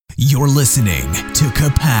You're listening to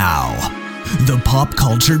Kapow, the pop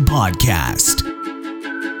culture podcast.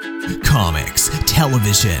 Comics,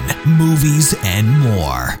 television, movies, and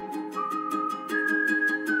more.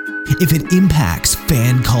 If it impacts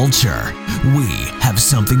fan culture, we have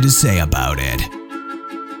something to say about it.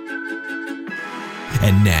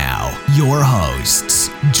 And now, your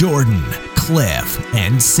hosts, Jordan, Cliff,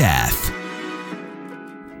 and Seth.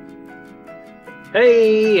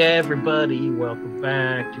 Hey everybody, welcome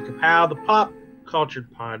back to Kapow, the pop culture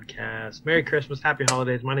podcast. Merry Christmas, happy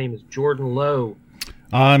holidays. My name is Jordan Lowe.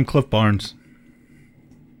 I'm Cliff Barnes.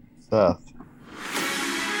 Seth.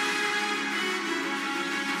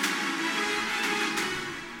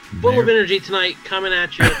 Full of energy tonight, coming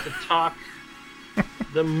at you to talk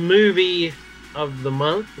the movie of the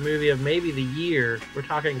month, the movie of maybe the year. We're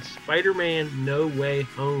talking Spider-Man No Way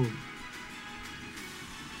Home.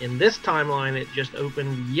 In this timeline, it just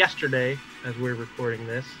opened yesterday as we're recording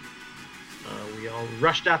this. We all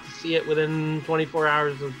rushed out to see it within 24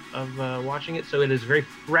 hours of watching it, so it is very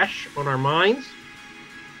fresh on our minds.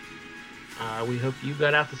 We hope you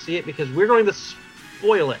got out to see it because we're going to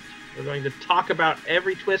spoil it. We're going to talk about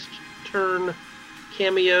every twist, turn,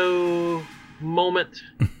 cameo, moment,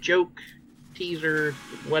 joke, teaser,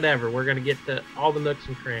 whatever. We're going to get to all the nooks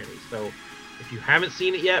and crannies. So if you haven't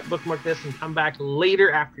seen it yet, bookmark this and come back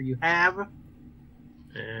later after you have.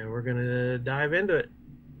 And we're going to dive into it.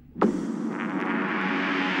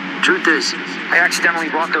 Truth is, I accidentally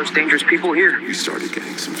brought those dangerous people here. You started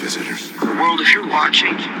getting some visitors. The world, if you're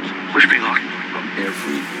watching, wish me luck.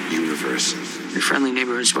 Every universe. Your friendly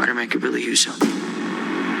neighborhood Spider-Man could really use some.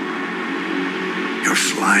 You're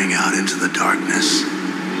flying out into the darkness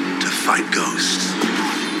to fight ghosts.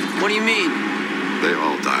 What do you mean? They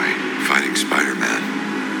all die fighting Spider-Man.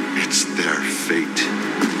 It's their fate.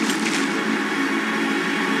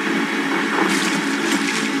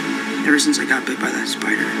 Ever since I got bit by that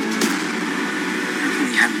spider, I've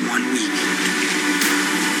only had 1 week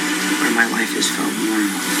where my life has felt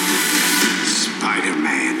normal.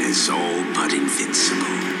 Spider-Man is all but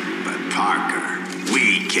invincible, but Parker,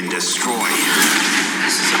 we can destroy him.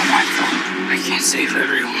 This is all my fault. I can't save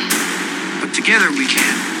everyone. But together we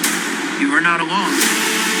can. You are not alone.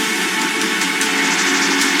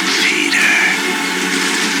 Peter,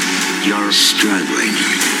 you're struggling.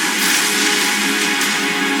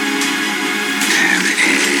 Have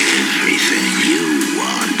everything you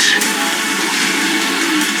want.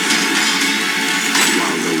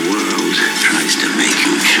 While the world tries to make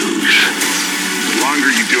you choose. The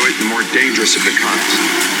longer you do it, the more dangerous it becomes.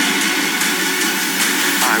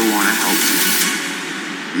 I want to help you.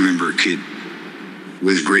 Remember, kid,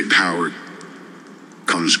 with great power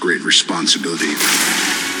comes great responsibility.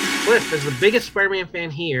 Cliff, as the biggest Spider-Man fan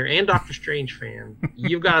here and Doctor Strange fan,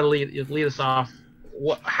 you've got to lead us off.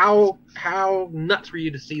 How nuts were you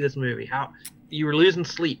to see this movie? How you were losing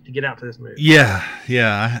sleep to get out to this movie? Yeah.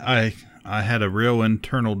 I had a real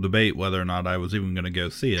internal debate whether or not I was even going to go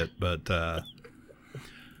see it, but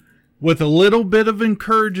with a little bit of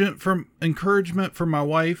encouragement from my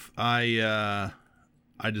wife, I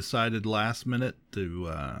decided last minute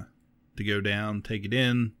to go down, take it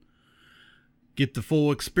in, get the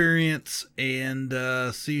full experience, and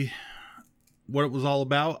see what it was all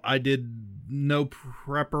about. I did no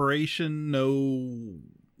preparation,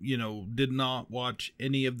 did not watch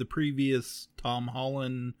any of the previous Tom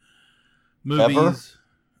Holland movies.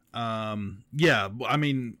 Yeah, I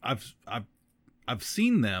mean, I've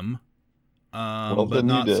seen them, but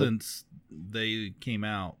not since they came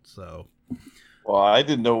out. So, well, I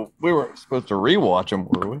didn't know we weren't supposed to rewatch them,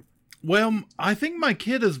 were we? Well, I think my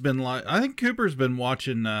kid has been I think Cooper's been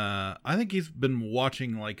watching, I think he's been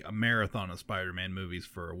watching like a marathon of Spider-Man movies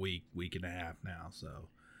for a week and a half now, so.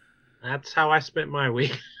 That's how I spent my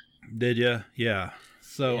week. Did you? Yeah.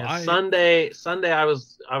 So yeah, Sunday I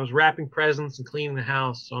was wrapping presents and cleaning the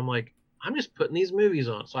house, so I'm like, I'm just putting these movies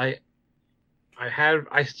on. So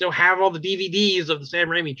I still have all the DVDs of the Sam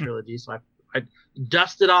Raimi trilogy, so I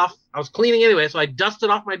dusted off. I was cleaning anyway, so I dusted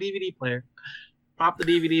off my DVD player. Popped the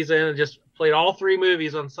DVDs in and just played all 3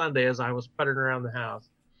 movies on Sunday as I was puttering around the house.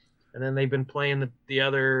 And then they've been playing the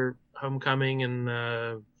other Homecoming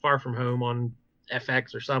and Far From Home on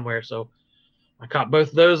FX or somewhere. So I caught both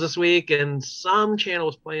of those this week, and some channel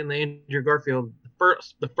was playing the Andrew Garfield,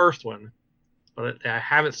 the first one. But I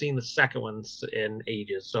haven't seen the second one in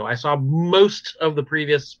ages. So I saw most of the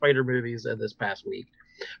previous Spider movies this past week.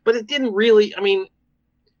 But it didn't really,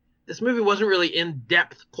 this movie wasn't really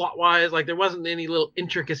in-depth plot-wise. Like, there wasn't any little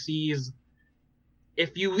intricacies.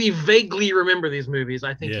 If you vaguely remember these movies,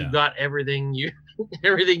 I think you got everything you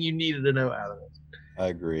needed to know out of it. I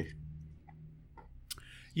agree.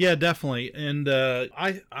 Yeah, definitely. And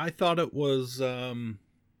I thought it was, after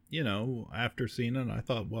seeing it, I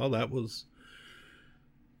thought, well, that was,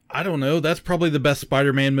 I don't know, that's probably the best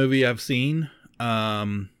Spider-Man movie I've seen.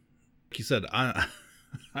 Like you said, I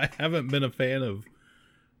haven't been a fan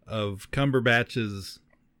of Cumberbatch's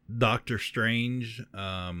Doctor Strange,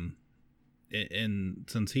 and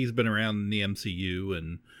since he's been around in the MCU,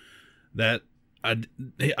 and that I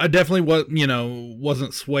definitely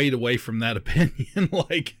wasn't swayed away from that opinion.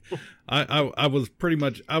 Like I was pretty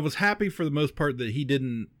much, I was happy for the most part that he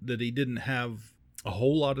didn't have a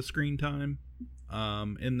whole lot of screen time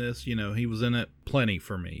in this. He was in it plenty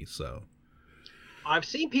for me. So I've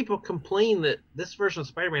seen people complain that this version of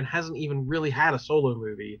Spider-Man hasn't even really had a solo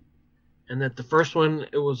movie, and that the first one,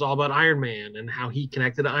 it was all about Iron Man and how he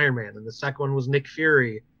connected to Iron Man, and the second one was Nick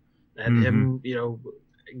Fury and him,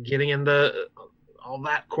 getting into all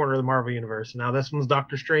that corner of the Marvel universe. And now this one's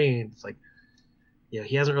Doctor Strange. It's like,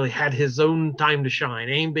 he hasn't really had his own time to shine.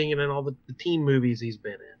 Ain't being in all the teen movies he's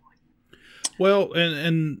been in. Well,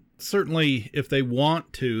 and certainly if they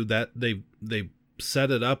want to, that they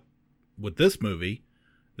set it up with this movie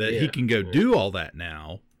that he can go do all that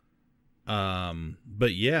now.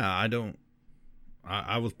 But yeah,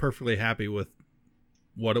 I was perfectly happy with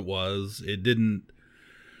what it was. It didn't,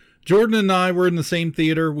 Jordan and I were in the same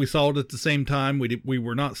theater. We saw it at the same time. We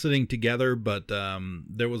were not sitting together, but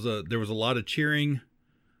there was a lot of cheering,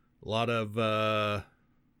 a lot of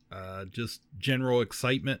just general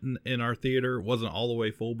excitement in our theater. It wasn't all the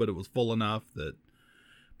way full, but it was full enough that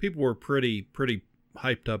people were pretty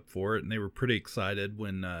hyped up for it, and they were pretty excited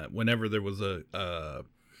whenever there was a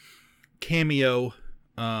cameo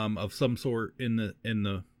of some sort in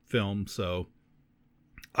the film. So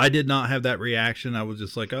I did not have that reaction. I was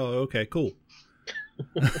just like, oh, okay, cool.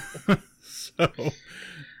 So,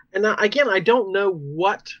 and again, I don't know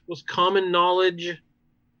what was common knowledge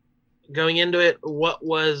going into it, what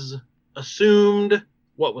was assumed,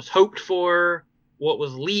 what was hoped for, what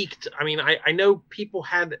was leaked. I mean, I know people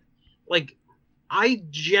had, like, I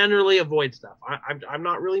generally avoid stuff. I'm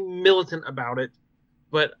not really militant about it,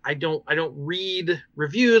 but I don't read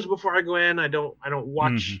reviews before I go in. I don't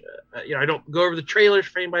watch, I don't go over the trailers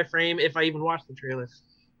frame by frame if I even watch the trailers.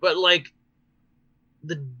 But like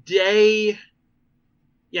the day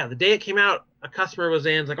it came out, a customer was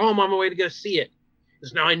in, like, oh, I'm on my way to go see it.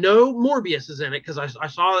 Because now I know Morbius is in it because I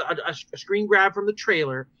saw a screen grab from the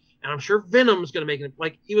trailer, and I'm sure Venom's going to make it.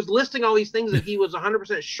 Like, he was listing all these things that he was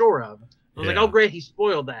 100% sure of. I was like, oh, great, he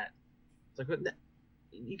spoiled that. It's like,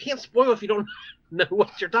 you can't spoil if you don't know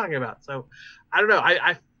what you're talking about. So, I don't know.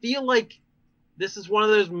 I feel like this is one of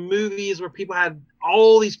those movies where people had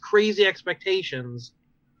all these crazy expectations,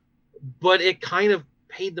 but it kind of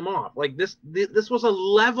paid them off. Like, this was a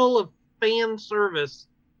level of fan service.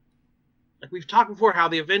 Like, we've talked before how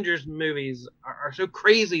the Avengers movies are so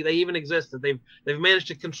crazy they even exist, that they've managed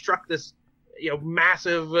to construct this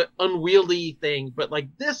massive unwieldy thing, but like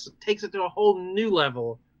this takes it to a whole new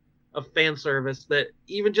level of fan service that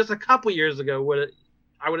even just a couple years ago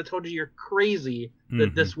I would have told you you're crazy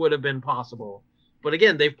that this would have been possible. But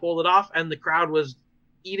again, they've pulled it off, and the crowd was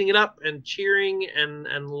eating it up and cheering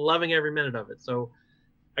and loving every minute of it. So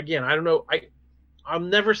again, I don't know, I'll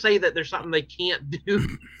never say that there's something they can't do,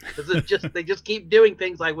 because they just keep doing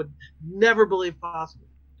things I would never believe possible.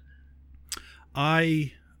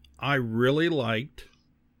 I really liked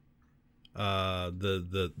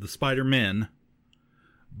the Spider-Men,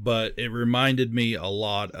 but it reminded me a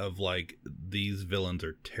lot of, like, these villains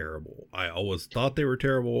are terrible. I always thought they were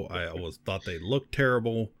terrible. I always thought they looked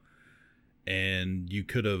terrible. And you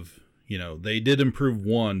could have, they did improve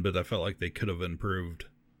one, but I felt like they could have improved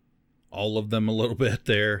all of them a little bit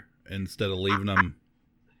there instead of leaving them.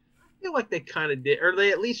 I feel like they kind of did, or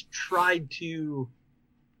they at least tried to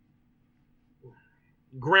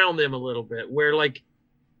ground them a little bit, where, like,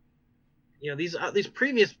 these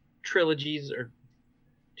previous trilogies, or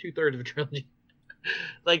 2/3 of a trilogy,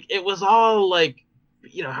 like, it was all like,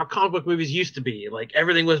 how comic book movies used to be. Like,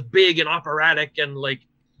 everything was big and operatic and like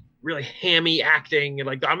really hammy acting, and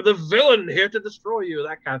like, I'm the villain here to destroy you,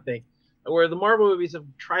 that kind of thing. Where the Marvel movies have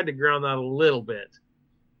tried to ground that a little bit.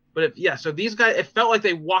 But so these guys, it felt like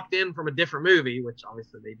they walked in from a different movie, which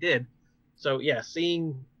obviously they did. So yeah,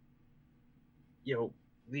 seeing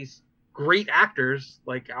these great actors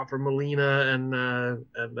like Alfred Molina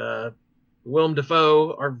and Willem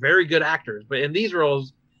Dafoe are very good actors, but in these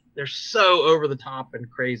roles they're so over the top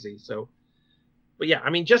and crazy. So, but yeah,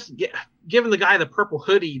 I mean, just giving the guy the purple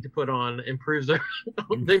hoodie to put on improves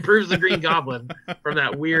the Green Goblin from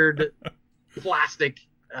that weird plastic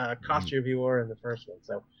costume he wore in the first one.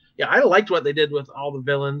 So yeah, I liked what they did with all the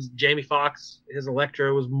villains. Jamie Foxx, his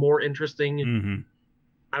Electro was more interesting. Mm-hmm.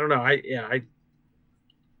 I don't know.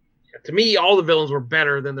 To me, all the villains were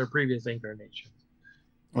better than their previous incarnations.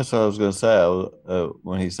 That's what I was going to say.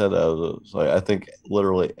 When he said that, I was like, I think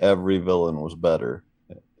literally every villain was better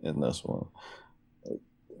in this one.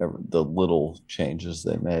 The little changes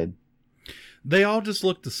they made. They all just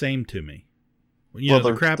look the same to me. You know,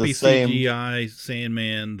 the crappy CGI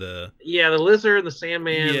Sandman, the Lizard, the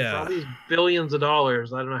Sandman, yeah. for all these billions of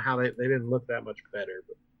dollars. I don't know how they didn't look that much better.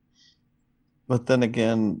 But then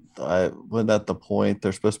again, when at the point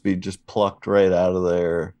they're supposed to be just plucked right out of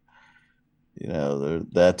there. You know,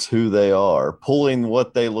 that's who they are. Pulling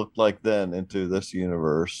what they looked like then into this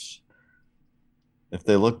universe. If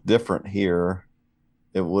they looked different here,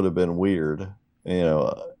 it would have been weird. You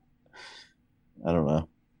know, I don't know.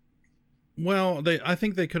 Well, I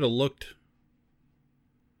think they could have looked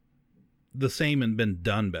the same and been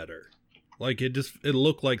done better. Like it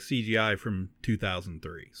looked like CGI from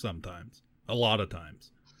 2003 sometimes. A lot of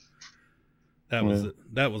times. That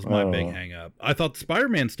was my big hang up. I thought the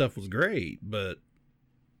Spider-Man stuff was great, but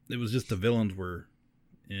it was just the villains were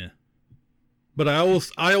But I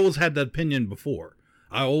always had that opinion before.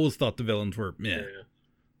 I always thought the villains were meh. Yeah.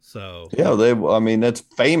 So that's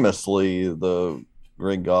famously the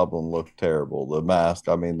Green Goblin looked terrible. The mask,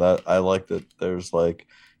 I like that there's like,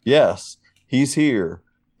 yes, he's here.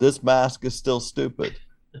 This mask is still stupid.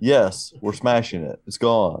 Yes, we're smashing it. It's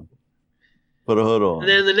gone. Put a hood on. And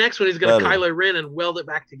then the next one, he's going to Kylo Ren and weld it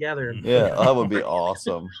back together. Yeah, that would be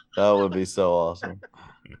awesome. That would be so awesome.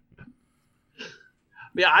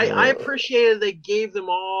 Yeah, I appreciated they gave them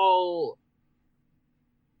all,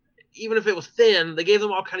 even if it was thin, they gave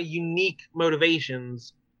them all kind of unique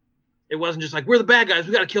motivations. It wasn't just like, we're the bad guys,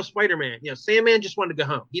 we got to kill Spider-Man. You know, Sandman just wanted to go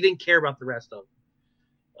home. He didn't care about the rest of them.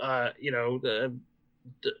 I can't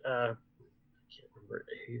remember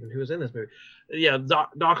even who was in this movie. Yeah,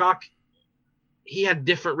 Doc Ock, he had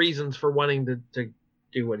different reasons for wanting to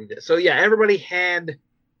do what he did. So yeah, everybody had.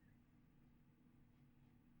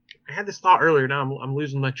 I had this thought earlier. Now I'm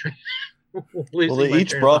losing my train. They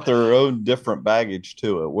each brought their own different baggage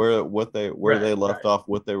to it. Where they left off,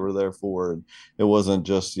 what they were there for, and it wasn't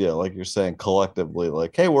just like you're saying collectively.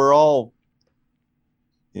 Like, hey, we're all,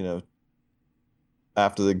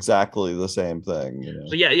 after exactly the same thing. You know?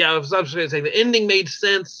 So I was going to say the ending made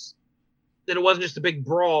sense. That it wasn't just a big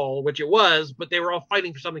brawl, which it was, but they were all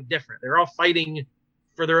fighting for something different. They were all fighting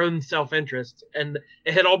for their own self-interest, and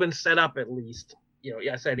it had all been set up at least.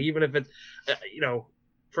 I said, even if it's,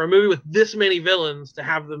 for a movie with this many villains, to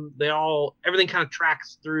have them, everything kind of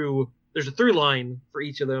tracks through. There's a through line for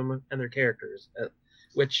each of them and their characters,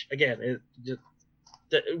 which again,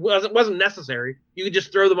 it wasn't necessary. You could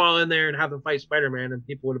just throw them all in there and have them fight Spider-Man, and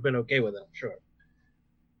people would have been okay with it, I'm sure.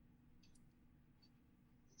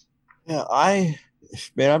 Yeah, I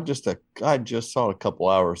just saw it a couple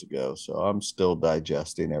hours ago, so I'm still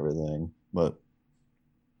digesting everything, but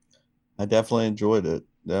I definitely enjoyed it.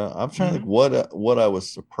 Yeah, I'm trying to think what I was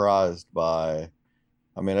surprised by.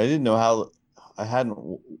 I didn't know how.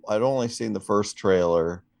 I'd only seen the first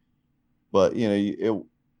trailer, but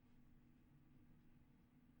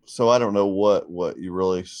so I don't know what you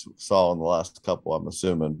really saw in the last couple. I'm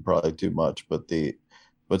assuming probably too much,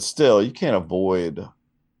 but still, you can't avoid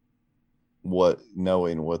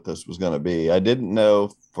knowing what this was going to be. I didn't know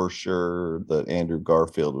for sure that Andrew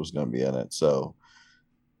Garfield was going to be in it, so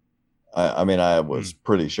I was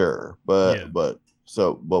pretty sure, but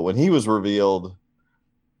when he was revealed,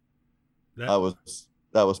 that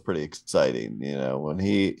was pretty exciting. When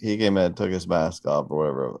he came in and took his mask off or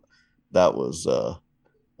whatever, that was a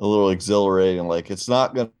little exhilarating. Like, it's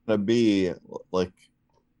not going to be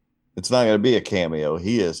a cameo.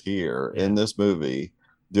 He is here in this movie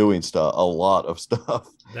doing a lot of stuff.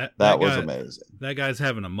 That was amazing. That guy's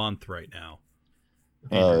having a month right now.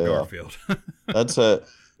 Andrew Garfield. That's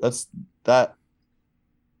that.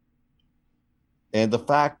 And the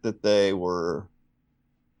fact that they were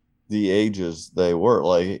the ages they were,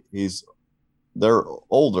 like, they're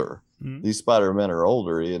older. Mm-hmm. These Spider-Men are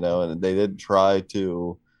older, and they didn't try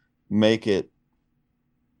to make it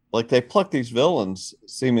like they plucked these villains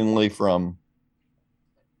seemingly from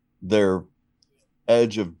their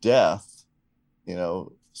edge of death,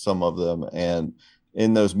 some of them, and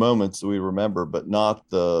in those moments we remember, but not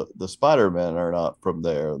the Spider-Men are not from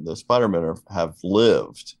there. The Spider-Men have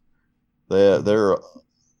lived. They're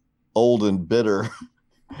old and bitter,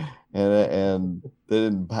 and they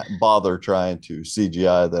didn't bother trying to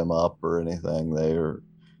CGI them up or anything. They were,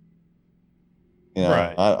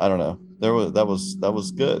 right. I don't know. That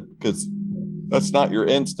was good because That's not your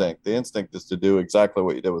instinct. The instinct is to do exactly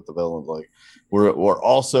what you did with the villains. Like we're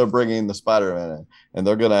also bringing the Spider-Man in, and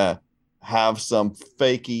they're gonna have some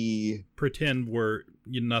fakey pretend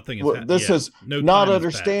nothing is well, this is no not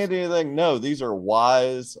understand anything. No, these are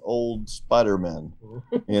wise old Spider-Men.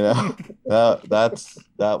 You know,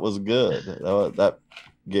 that was good. That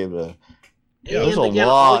gave it there's a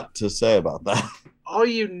lot to say about that. All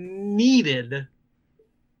you needed,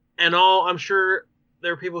 and I'm sure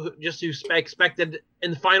there are people who expected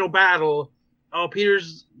in the final battle, oh,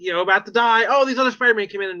 Peter's about to die. Oh, these other Spider-Man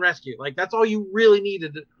came in and rescue. Like that's all you really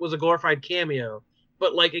needed was a glorified cameo.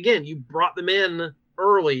 But like again, you brought them in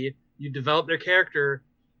early. You developed their character.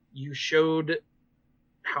 You showed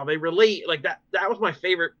how they relate. Like that was my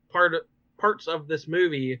favorite parts of this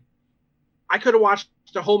movie. I could have watched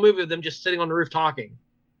the whole movie of them just sitting on the roof talking.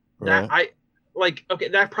 Right.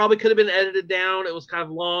 That probably could have been edited down. It was kind of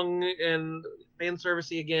long and fan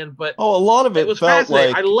servicey again, but a lot of it was felt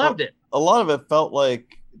fascinating. Like I loved it. A lot of it felt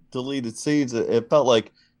like deleted scenes. It felt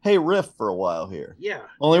like, hey, riff for a while here. Yeah.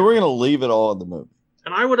 Only we're gonna leave it all in the movie.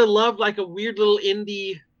 And I would have loved like a weird little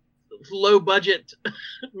indie, low budget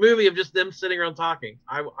movie of just them sitting around talking.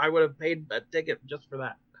 I would have paid a ticket just for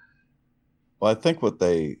that. Well, I think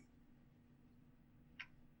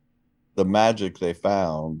the magic they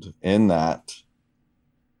found in that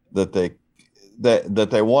they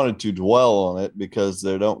wanted to dwell on it because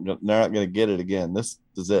they're not going to get it again. This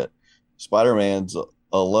is it. Spider-Man's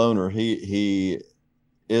a loner. He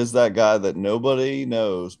is that guy that nobody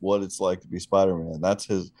knows what it's like to be Spider-Man. That's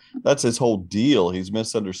his whole deal. He's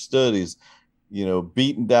misunderstood. He's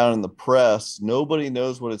beaten down in the press. Nobody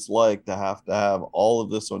knows what it's like to have all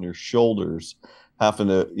of this on your shoulders, having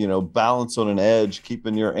to balance on an edge,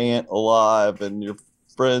 keeping your aunt alive and your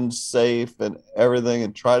friends safe and everything,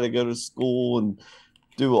 and try to go to school and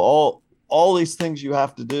do all these things you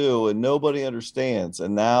have to do, and nobody understands.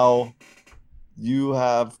 And now you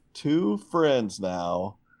have two friends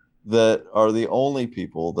now that are the only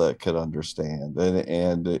people that could understand,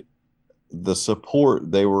 and the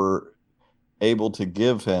support they were able to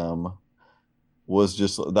give him was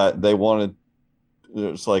just that they wanted.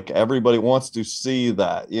 It's like everybody wants to see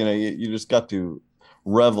that. You just got to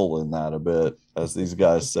revel in that a bit, as these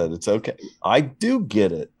guys said. It's okay. I do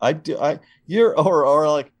get it.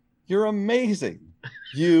 You're amazing.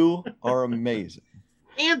 You are amazing.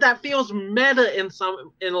 And that feels meta in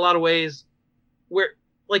a lot of ways, where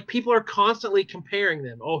like people are constantly comparing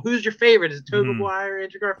them. Oh, who's your favorite? Is it Tobey Maguire or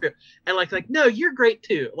Andrew Garfield? And like no, you're great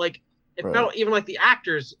too. Like it felt even like the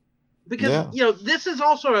actors, because this is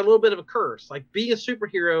also a little bit of a curse. Like being a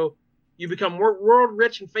superhero, you become world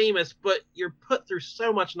rich and famous, but you're put through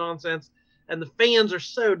so much nonsense, and the fans are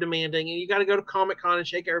so demanding, and you got to go to Comic-Con and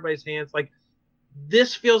shake everybody's hands. Like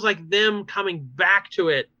this feels like them coming back to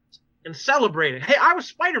it and celebrating. Hey, I was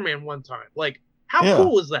Spider-Man one time. Like how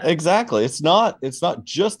cool is that? Exactly. It's not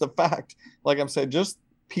just the fact, like I'm saying, just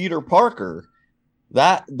Peter Parker.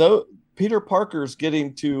 Peter Parker's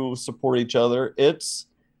getting to support each other. It's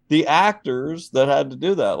the actors that had to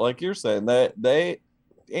do that. Like you're saying,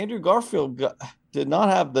 Andrew Garfield did not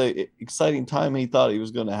have the exciting time he thought he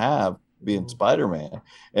was going to have being Spider-Man.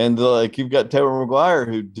 And like you've got Tobey Maguire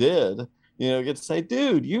who did, get to say,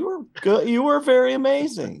 dude, you were good. You were very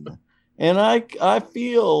amazing. And I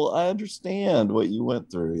understand what you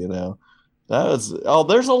went through, there's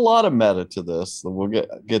a lot of meta to this that we'll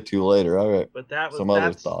get to later. All right. But that's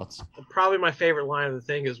other thoughts. Probably my favorite line of the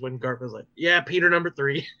thing is when Garfield's like, yeah, Peter number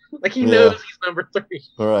 3. Like he knows he's number 3.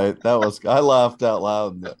 All right. I laughed out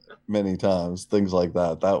loud many times. Things like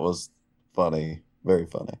that. That was funny. Very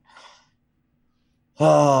funny.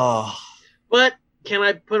 But can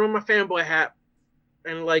I put on my fanboy hat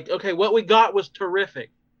and like, okay, what we got was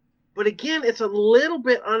terrific. But again, it's a little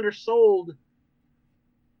bit undersold.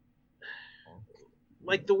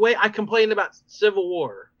 Like the way I complained about Civil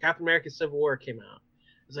War, Captain America Civil War came out.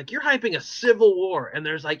 It's like, you're hyping a civil war and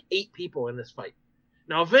there's like 8 people in this fight.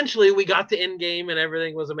 Now, eventually we got to Endgame and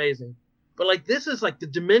everything was amazing. But like, this is like the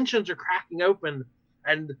dimensions are cracking open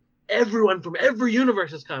and everyone from every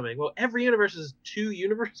universe is coming. Well, every universe is 2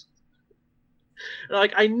 universes.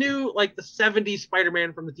 Like I knew like the 70s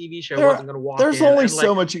Spider-Man from the TV show wasn't going to walk There's in. only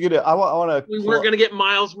so much you can do. I want to. We weren't going to get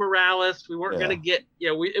Miles Morales. We weren't going to get.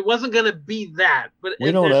 It wasn't going to be that. But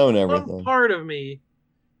we don't own everything. Part of me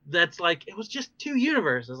that's like it was just 2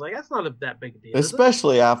 universes. Like that's not that big a deal.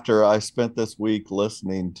 Especially after I spent this week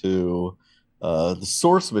listening to the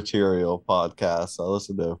Source Material podcast. I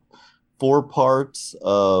listened to 4 parts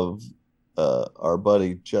of our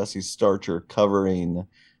buddy Jesse Starcher covering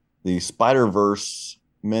the Spider-Verse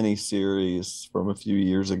miniseries from a few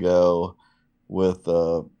years ago with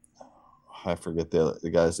I forget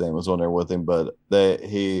the guy's name was on there with him, but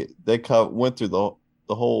they went through the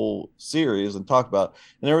whole series and talked about,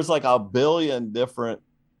 and there was like a billion different,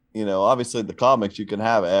 obviously the comics, you can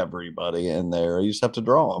have everybody in there. You just have to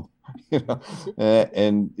draw them,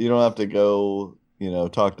 and you don't have to go,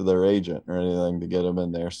 talk to their agent or anything to get them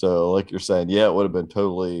in there. So like you're saying, yeah, it would have been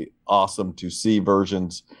totally awesome to see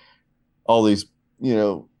versions, all these,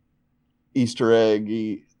 Easter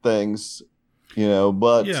eggy things,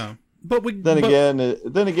 but yeah. But again, if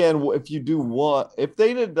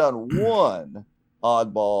they'd have done one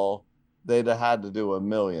oddball, they'd have had to do a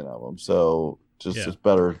million of them. So it's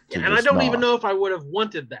better. And I don't even know if I would have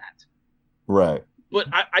wanted that. Right. But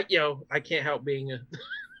I can't help being a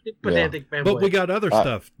pedantic fanboy. But we got other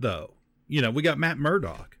stuff though. We got Matt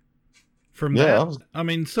Murdock from that. I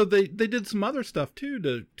mean, so they did some other stuff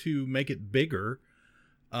too to make it bigger.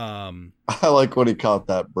 I like when he caught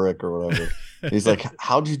that brick or whatever. He's like,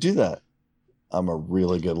 how'd you do that? I'm a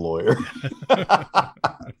really good lawyer.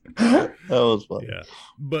 That was fun. Yeah.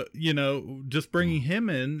 But, just bringing him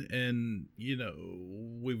in and,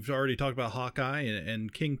 we've already talked about Hawkeye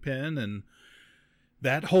and Kingpin and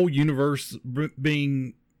that whole universe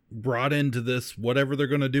being brought into this, whatever they're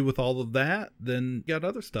going to do with all of that, then you got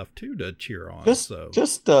other stuff too to cheer on.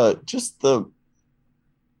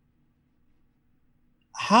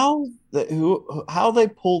 How they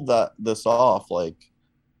pulled this off. Like,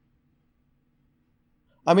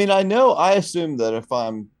 I mean, I assume that if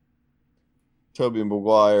I'm Tobey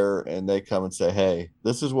Maguire and they come and say, hey,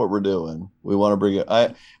 this is what we're doing, we want to bring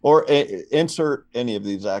it, insert any of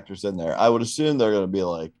these actors in there, I would assume they're going to be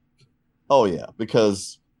like, oh yeah,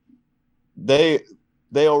 because they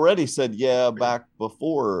already said yeah back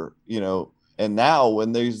before, and now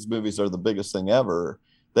when these movies are the biggest thing ever,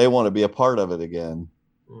 they want to be a part of it again.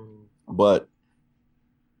 But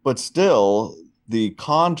still, the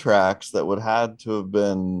contracts that would had to have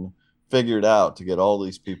been figured out to get all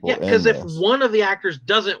these people in. Because if one of the actors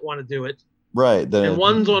doesn't want to do it, right, then and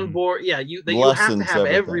one's on board, you have to have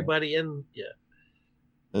everybody in. Yeah,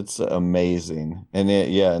 it's amazing, and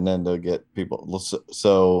then they'll get people.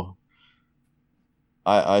 So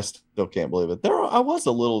I still can't believe it. I was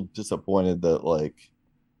a little disappointed that like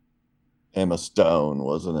Emma Stone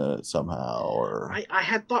wasn't in it somehow, or I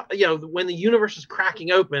had thought, when the universe is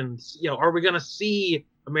cracking open, are we going to see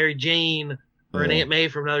a Mary Jane or an Aunt May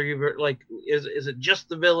from another universe? Like, is it just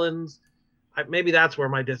the villains? Maybe that's where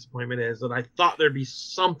my disappointment is, that I thought there'd be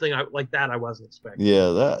something like that I wasn't expecting.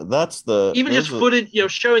 Yeah, that's the even just footage,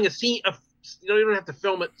 showing a scene of, you don't have to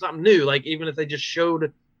film it something new. Like even if they just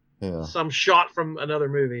showed some shot from another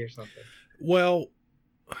movie or something. Well,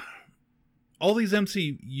 all these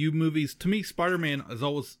MCU movies, to me, Spider-Man has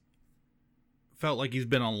always felt like he's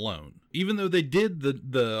been on loan. Even though they did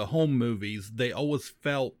the home movies, they always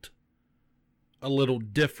felt a little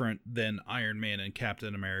different than Iron Man and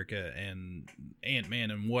Captain America and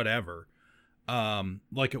Ant-Man and whatever.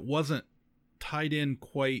 Like it wasn't tied in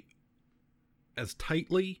quite as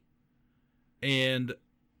tightly. And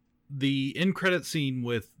the end credit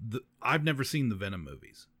scene I've never seen the Venom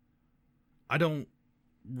movies. I don't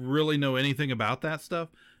really know anything about that stuff,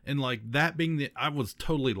 and like that being I was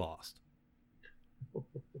totally lost.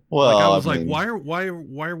 Well, I was like, why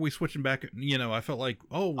are we switching back? I felt like,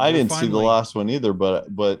 I didn't see the last one either,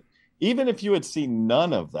 but even if you had seen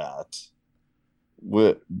none of that,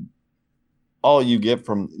 with all you get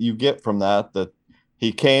from that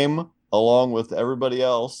he came along with everybody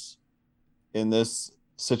else in this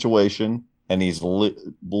situation, and he's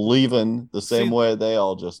leaving the same way they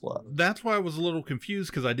all just left. That's why I was a little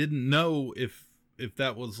confused, because I didn't know if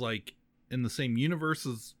that was like in the same universe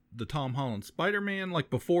as the Tom Holland Spider-Man, like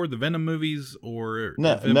before the Venom movies, or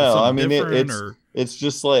no. I mean, it's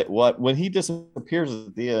just like when he disappears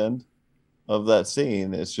at the end of that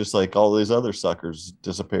scene, it's just like all these other suckers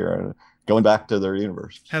disappearing, going back to their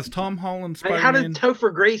universe. Has Tom Holland Spider-Man? How did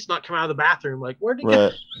Topher Grace not come out of the bathroom? Like, where'd he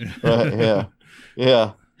go? Right,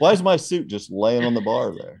 yeah. Why is my suit just laying on the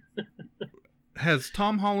bar there? Has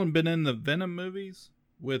Tom Holland been in the Venom movies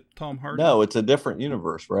with Tom Hardy? No, it's a different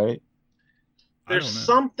universe, right? There's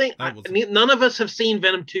something. None of us have seen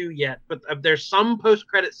Venom 2 yet, but there's some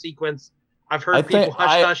post-credit sequence I've heard people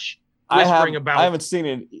hush whispering about. I haven't seen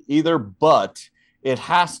it either, but it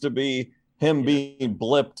has to be him being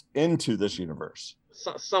blipped into this universe.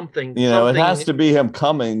 Something. It has to be him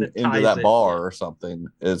coming into that bar or something.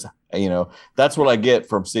 That's what I get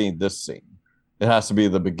from seeing this scene. It has to be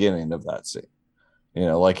the beginning of that scene.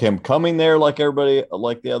 Like him coming there like everybody,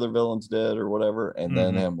 like the other villains did or whatever, and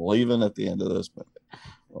then him leaving at the end of this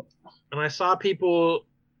movie. And I saw people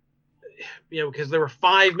because there were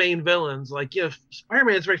 5 main villains. Like,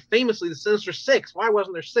 Spider-Man is very famously the Sinister Six. Why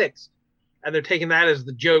wasn't there 6? And they're taking that as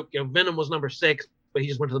the joke. Venom was number 6, but he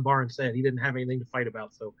just went to the bar and said he didn't have anything to fight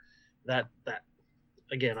about. So that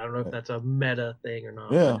again, I don't know if that's a meta thing or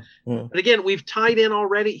not. Yeah. But again, we've tied in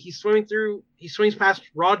already. He swings past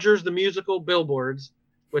Rogers the musical billboards,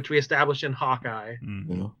 which we established in Hawkeye.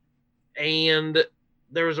 Mm-hmm. And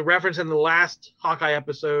there was a reference in the last Hawkeye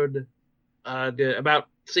episode about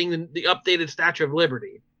seeing the updated Statue of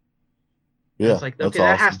Liberty. Yeah, and it's like, okay,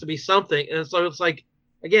 that has to be something. And so it's like,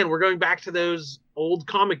 again, we're going back to those old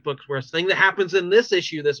comic books where a thing that happens in this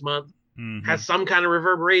issue this month has some kind of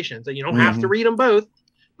reverberations, and you don't have to read them both,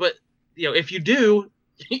 but if you do,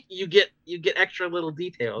 you get extra little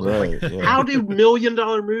details. Right, like, how do $1 million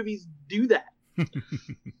movies do that?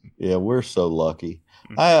 Yeah, we're so lucky.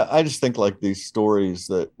 I just think like these stories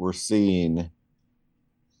that we're seeing,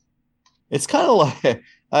 it's kind of like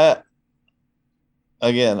I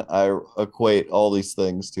equate all these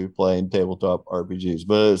things to playing tabletop RPGs,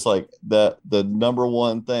 but it's like the number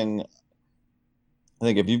one thing. I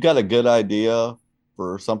think if you've got a good idea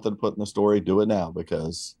for something to put in the story, do it now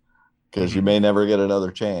because you may never get another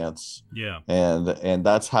chance. Yeah, and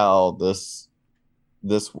that's how this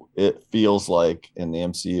it feels like in the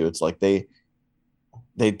MCU. It's like they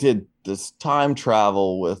did this time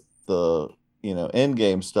travel with the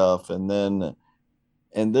Endgame stuff, and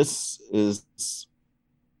this is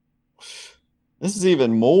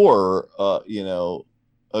even more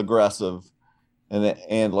aggressive,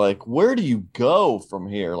 and like, where do you go from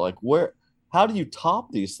here? Like, how do you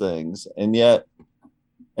top these things? And yet,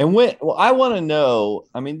 I want to know,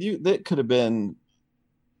 I mean, that could have been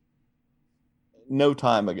no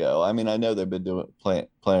time ago. I mean, I know they've been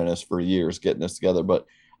planning this for years, getting this together, but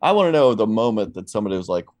I want to know the moment that somebody was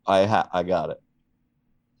like, I got it.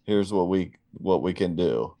 Here's what we can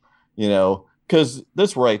do, because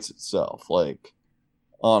this writes itself. Like,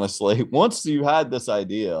 honestly, once you had this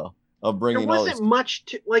idea of bringing, there wasn't much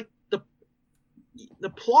to like the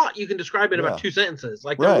plot. You can describe it in about 2 sentences.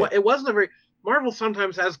 Like, it wasn't a very. Marvel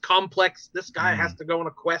sometimes has complex. This guy has to go on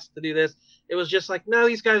a quest to do this. It was just like, no,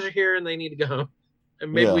 these guys are here and they need to go,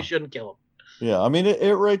 and maybe we shouldn't kill them. Yeah, I mean,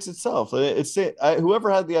 it writes itself.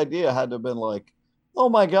 Whoever had the idea had to have been like, oh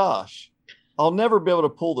my gosh, I'll never be able to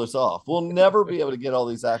pull this off. We'll never be able to get all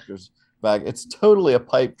these actors back. It's totally a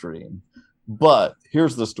pipe dream. But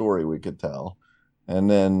here's the story we could tell. And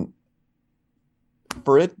then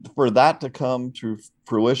for that to come to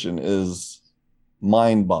fruition is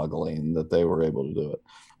mind-boggling that they were able to do it.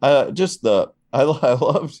 I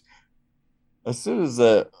loved, as soon as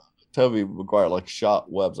Tobey Maguire like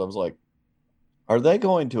shot webs, I was like, are they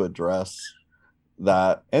going to address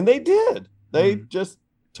that? And they did. They just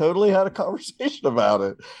totally had a conversation about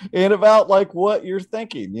it and about like what you're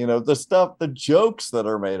thinking, the jokes that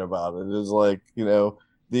are made about it is like,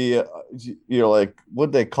 like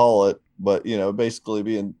what they call it, but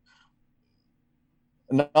basically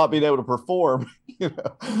not being able to perform,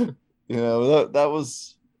 that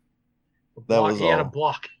was he had a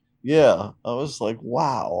block. Yeah, I was like,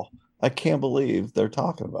 wow, I can't believe they're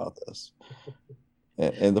talking about this.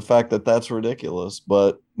 And the fact that that's ridiculous,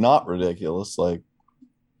 but not ridiculous, like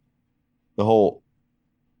the whole.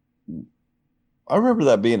 I remember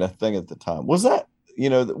that being a thing at the time. Was that,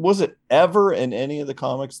 was it ever in any of the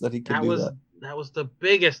comics that he could do that? That was the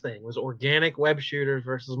biggest thing, was organic web shooters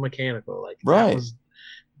versus mechanical. Like, right. That was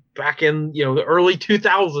back in, the early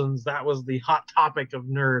 2000s, that was the hot topic of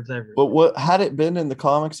nerds everywhere. But what had it been in the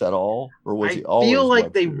comics at all? Or was he always? I feel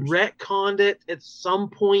like they retconned it at some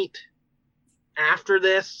point after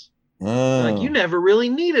this. Like, you never really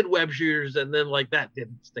needed web shooters, and then like that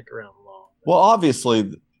didn't stick around long. Well,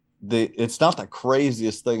 obviously it's not the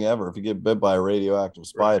craziest thing ever. If you get bit by a radioactive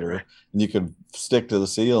spider and you can stick to the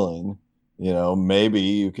ceiling, maybe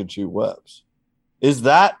you could shoot webs. Is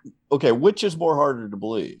that okay? Which is more harder to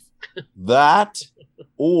believe? That,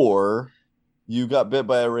 or you got bit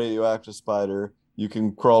by a radioactive spider, you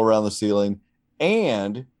can crawl around the ceiling,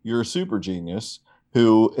 and you're a super genius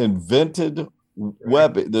who invented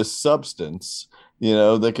this substance,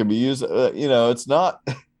 that can be used. It's not.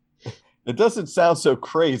 It doesn't sound so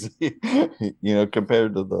crazy,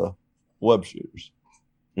 compared to the web shooters.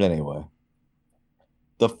 Anyway,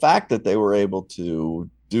 the fact that they were able to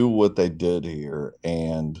do what they did here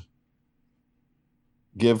and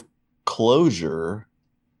give closure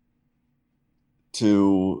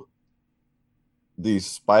to these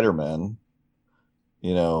Spider-Men,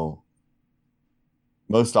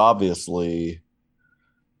 most obviously,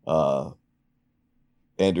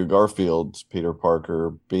 Andrew Garfield's Peter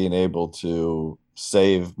Parker being able to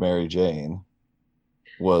save Mary Jane,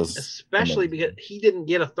 was especially amazing. because he didn't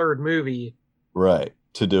get a third movie. Right,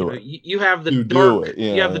 to do You know, it. you have the To do dark. it,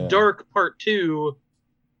 yeah, you have the yeah. dark part 2,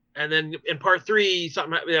 and then in part 3,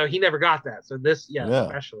 something he never got that. So this, Yeah.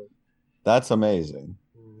 especially. That's amazing.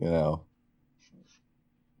 You know,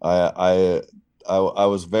 I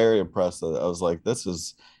was very impressed that I was like,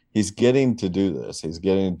 he's getting to do this. He's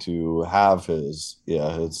getting to have his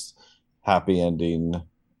happy ending,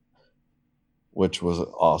 which was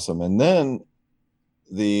awesome. And then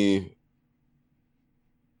the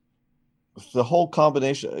whole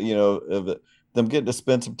combination, of them getting to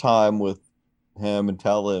spend some time with him and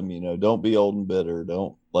tell him, don't be old and bitter,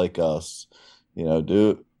 don't like us,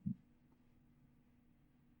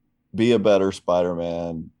 be a better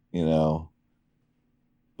Spider-Man,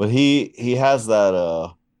 but he has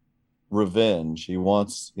that revenge he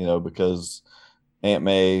wants, because Aunt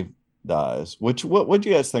May dies. What do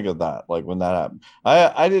you guys think of that? Like when that happened,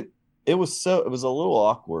 I did. It was a little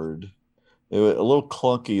awkward. It was a little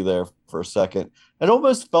clunky there for a second. It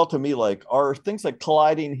almost felt to me like, are things like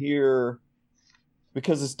colliding here?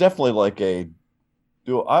 Because it's definitely like I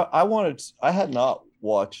had not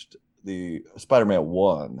watched the Spider-Man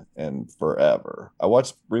 1 in forever. I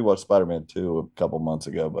rewatched Spider-Man 2 a couple months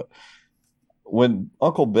ago, but when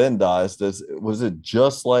Uncle Ben dies, was it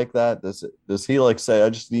just like that? Does he like say, I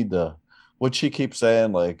just need to, what she keeps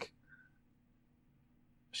saying, like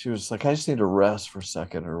she was like, I just need to rest for a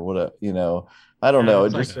second or whatever, I don't know.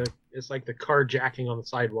 It's like the carjacking on the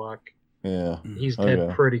sidewalk. Yeah. He's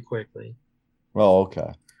dead pretty quickly. Well,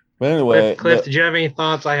 okay. But anyway, Cliff, did you have any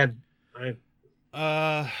thoughts? I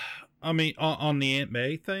mean, on the Aunt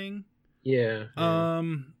May thing, yeah.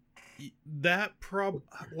 That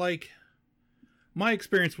like my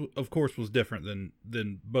experience, of course, was different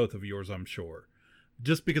than both of yours, I'm sure.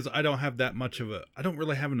 Just because I don't have that much I don't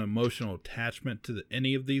really have an emotional attachment to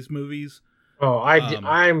any of these movies. Oh,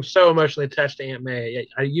 I'm so emotionally attached to Aunt May.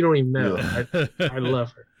 You don't even know. I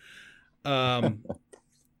love her.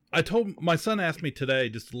 My son asked me today,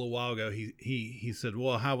 just a little while ago, he said,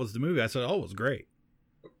 well, how was the movie? I said, oh, it was great.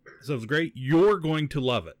 So it was great. You're going to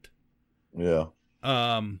love it. Yeah.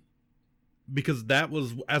 Because that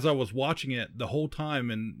was, as I was watching it the whole time,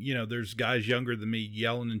 and, there's guys younger than me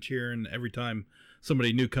yelling and cheering every time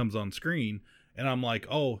somebody new comes on screen. And I'm like,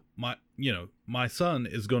 oh, my son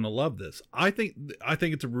is going to love this. I think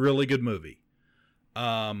it's a really good movie.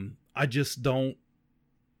 I just don't,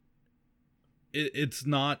 it's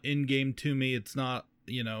not in-game to me. It's not,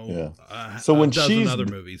 so when she's other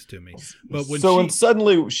movies to me, but when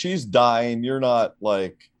suddenly she's dying, you're not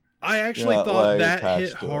like, I actually thought that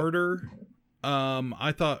hit harder.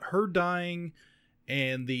 I thought her dying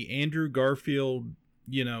and the Andrew Garfield,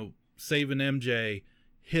 saving MJ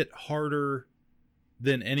hit harder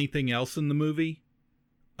than anything else in the movie.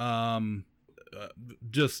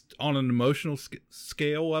 Just on an emotional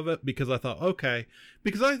scale of it, because I thought, okay,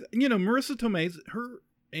 because Marissa Tomei's, her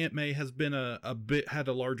Aunt May has been had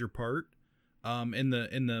a larger part in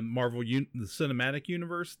the Marvel the cinematic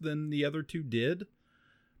universe than the other two did.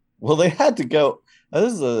 Well, they had to go.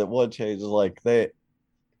 This is one change. Is like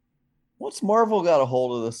once Marvel got a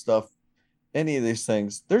hold of this stuff, any of these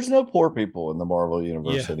things, there's no poor people in the Marvel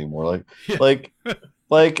universe anymore. Like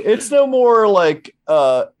it's no more like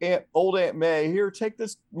old Aunt May. Here, take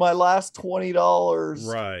this, my last $20.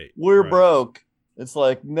 Right. We're broke. It's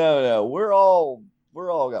like no, we're all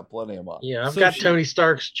got plenty of money. Yeah, I've got Tony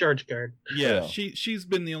Stark's charge card. Yeah, she's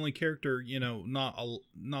been the only character,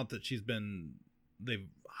 not that they've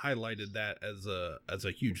highlighted that as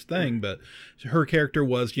a huge thing, but her character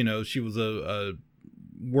was, she was a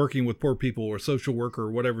working with poor people or social worker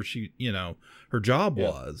or whatever she, her job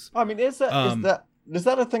was. I mean, is that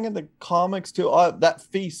a thing in the comics too? That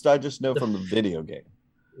feast I just know from the video game.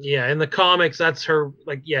 Yeah, in the comics, that's her.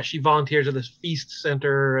 Like, she volunteers at this feast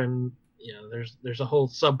center, and there's a whole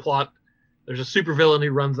subplot. There's a supervillain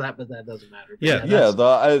who runs that, but that doesn't matter.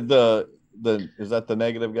 But the is that the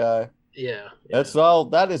negative guy? Yeah. That's all.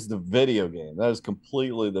 That is the video game. That is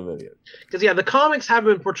completely the video. Because the comics have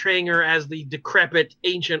been portraying her as the decrepit,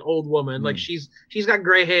 ancient old woman. Like she's got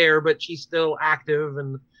gray hair, but she's still active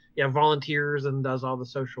and volunteers and does all the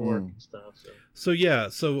social work and stuff.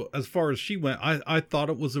 So as far as she went, I thought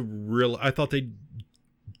it was I thought they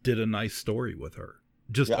did a nice story with her.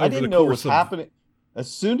 I didn't know what was happening.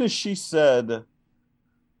 As soon as she said,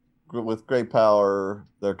 with great power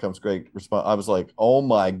there comes great response, I was like, oh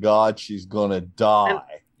my God, she's gonna die.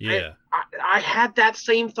 And I had that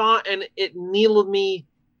same thought, and it needled me.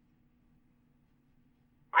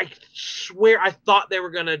 I swear I thought they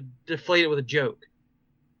were gonna deflate it with a joke,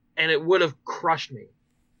 and it would have crushed me.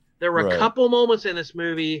 There were a couple moments in this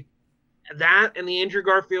movie that and the Andrew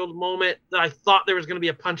Garfield moment that I thought there was going to be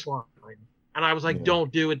a punchline. And I was like,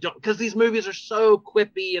 don't do it. Don't. Because these movies are so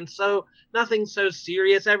quippy and so nothing's so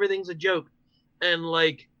serious. Everything's a joke. And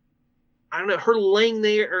like, I don't know, her laying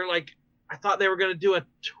there, or like, I thought they were going to do a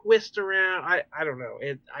twist around. I don't know.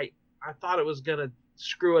 I thought it was going to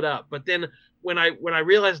screw it up. But then when I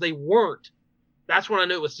realized they weren't, that's when I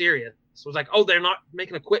knew it was serious. So it was like, oh, they're not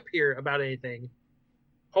making a quip here about anything.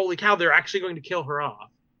 Holy cow, they're actually going to kill her off.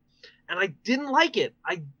 And I didn't like it.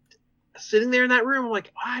 Sitting there in that room, I'm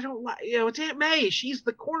like, I don't like, it's Aunt May. She's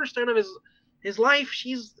the cornerstone of his life.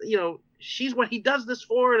 She's, she's what he does this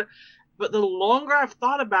for. But the longer I've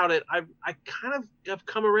thought about it, I kind of have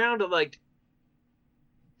come around to like,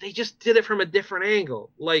 they just did it from a different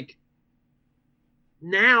angle. Like,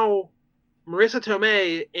 now Marissa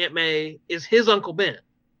Tomei, Aunt May, is his Uncle Ben.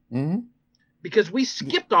 Mm-hmm. Because we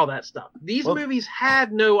skipped all that stuff. These movies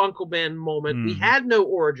had no Uncle Ben moment. Mm-hmm. We had no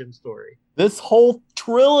origin story. This whole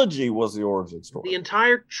trilogy was the origin story. The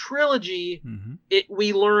entire trilogy,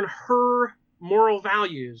 we learn her moral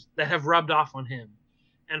values that have rubbed off on him,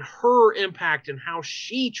 and her impact and how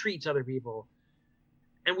she treats other people.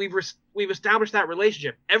 And we've established that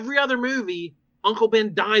relationship. Every other movie, Uncle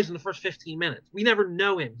Ben dies in the first 15 minutes. We never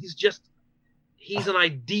know him. He's an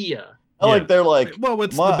idea. Like they're like, well,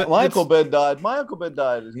 my Uncle Ben died. My Uncle Ben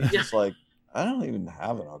died, and he's just like, I don't even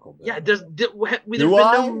have an Uncle Ben. Yeah, there's been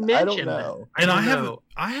no mention. I don't know.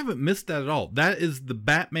 I haven't missed that at all. That is the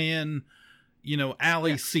Batman,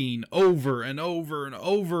 alley scene over and over and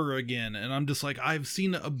over again, and I'm just like, I've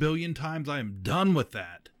seen it a billion times. I am done with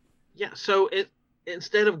that. Yeah. So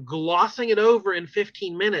instead of glossing it over in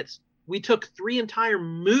 15 minutes, we took 3 entire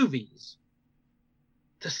movies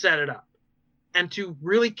to set it up. And to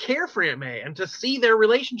really care for Aunt May and to see their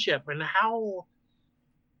relationship and how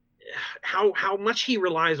much he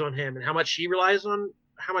relies on him and how much he relies on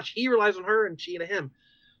her and she to him.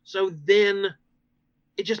 So then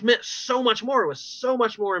it just meant so much more. It was so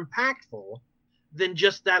much more impactful than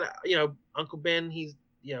just that, Uncle Ben, he's,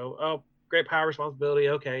 great power, responsibility.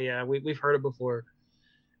 Okay. Yeah. We've heard it before.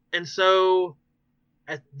 And so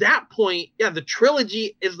at that point, the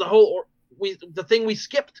trilogy is the whole, the thing we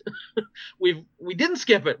skipped. we didn't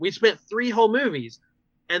skip it. We spent 3 whole movies,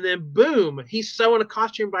 and then boom, he's sewing a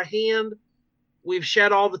costume by hand. We've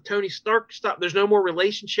shed all the Tony Stark stuff. There's no more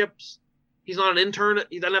relationships. He's not an intern.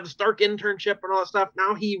 He doesn't have the Stark internship and all that stuff.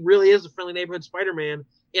 Now he really is a friendly neighborhood Spider-Man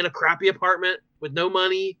in a crappy apartment with no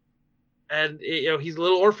money, and he's a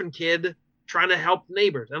little orphan kid trying to help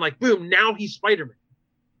neighbors. And like boom, now he's Spider-Man.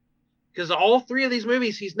 Because all 3 of these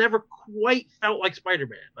movies, he's never quite felt like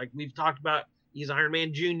Spider-Man. Like we've talked about, he's Iron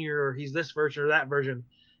Man Jr. or he's this version or that version.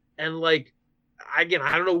 And like, again,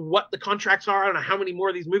 I don't know what the contracts are. I don't know how many more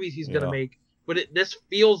of these movies he's going to make. But this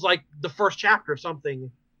feels like the first chapter of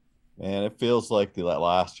something. Man, it feels like that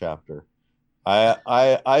last chapter. I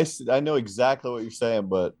know exactly what you're saying,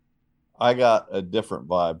 but I got a different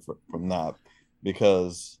vibe from that,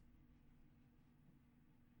 because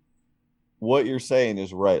what you're saying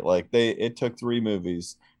is right. Like it took 3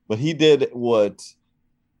 movies, but he did what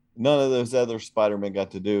none of those other Spider-Men got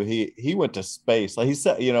to do. He went to space. Like he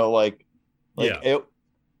said, he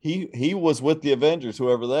was with the Avengers,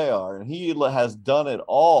 whoever they are, and he has done it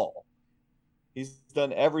all. He's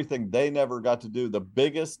done everything they never got to do, the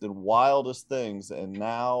biggest and wildest things, and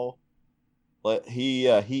now he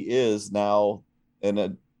is now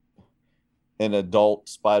an adult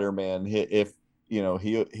Spider-Man. If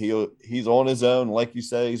he's on his own, like you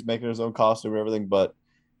say, he's making his own costume and everything. But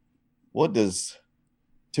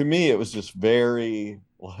to me, it was just very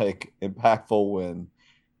like impactful when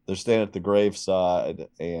they're standing at the graveside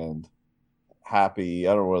and happy.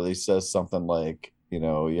 I don't know whether he says something like,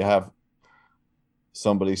 you have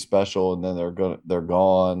somebody special and then they're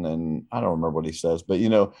gone. And I don't remember what he says, but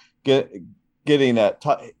getting at,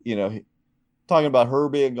 talking about her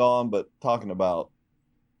being gone, but talking about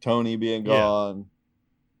Tony being gone.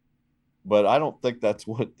 But I don't think that's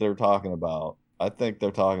what they're talking about. I think they're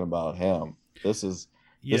talking about him. This is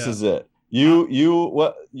it.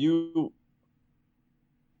 You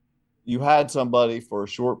had somebody for a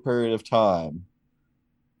short period of time.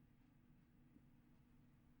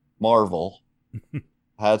 Marvel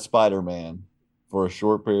had Spider-Man for a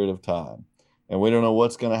short period of time, and we don't know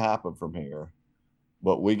what's going to happen from here.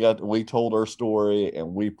 But we told our story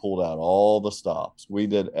and we pulled out all the stops. We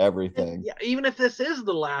did everything. Yeah, even if this is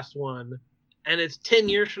the last one and it's 10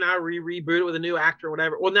 years from now, reboot it with a new actor or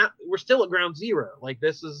whatever. Well, now we're still at ground zero. Like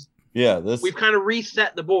this is, we've kind of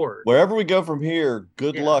reset the board. Wherever we go from here,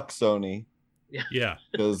 good luck, Sony. Yeah.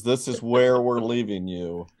 because this is where we're leaving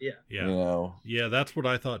you. Yeah. Yeah. You know, Yeah, that's what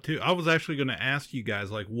I thought too. I was actually going to ask you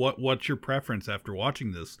guys, like, what's your preference after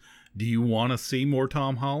watching this? Do you want to see more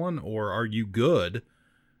Tom Holland, or are you good?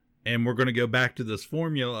 And we're going to go back to this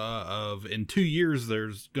formula of in 2 years,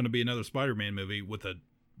 there's going to be another Spider-Man movie with a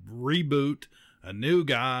reboot, a new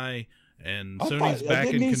guy, and Sony's back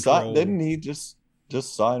in control. Didn't he just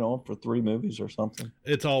sign on for 3 movies or something?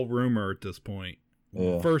 It's all rumor at this point.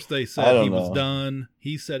 Yeah. First they said he was done.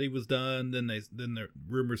 He said he was done. Then the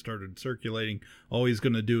rumors started circulating. Oh, he's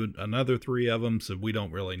going to do another 3 of them. So we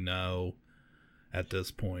don't really know at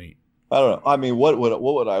this point. I don't know. I mean, what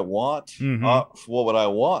would I want? Mm-hmm. What would I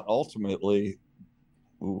want ultimately?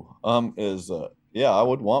 Is I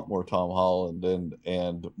would want more Tom Holland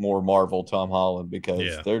and more Marvel Tom Holland,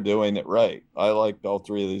 because they're doing it right. I liked all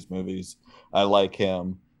 3 of these movies. I like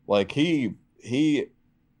him. Like he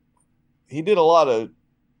did a lot of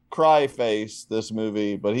cry face this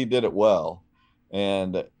movie, but he did it well.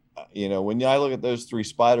 And when I look at those 3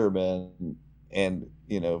 Spider-Men and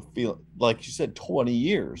feel like you said 20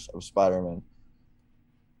 years of Spider-Man,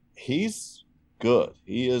 he's good.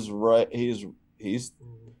 He is right. He's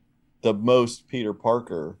the most Peter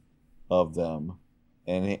Parker of them,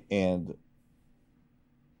 and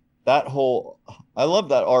that whole, I love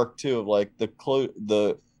that arc too, of like the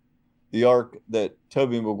arc that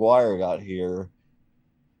Tobey Maguire got here,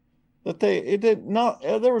 that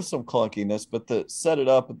there was some clunkiness, but to set it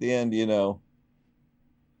up at the end,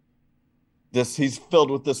 he's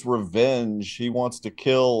filled with this revenge. He wants to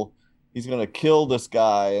kill, he's going to kill this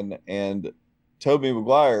guy, and Tobey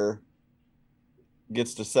Maguire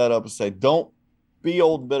gets to set up and say, don't be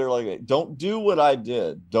old and bitter like that. Don't do what I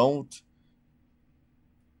did.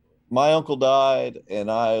 My uncle died, and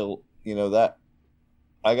I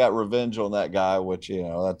got revenge on that guy, which,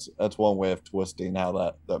 that's one way of twisting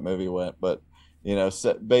how that movie went. But,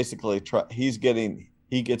 basically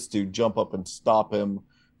he gets to jump up and stop him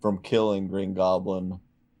from killing Green Goblin,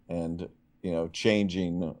 and,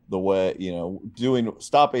 changing the way,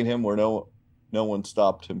 stopping him where no one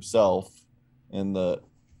stopped himself in the,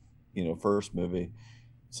 first movie.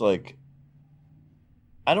 It's like,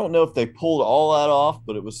 I don't know if they pulled all that off,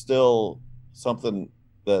 but it was still something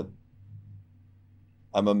that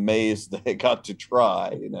I'm amazed they got to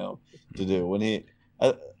try, to do. When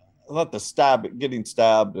I thought getting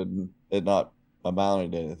stabbed and it not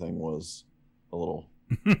amounting to anything was a little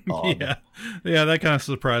odd. Yeah, that kind of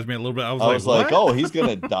surprised me a little bit. I was like, oh, he's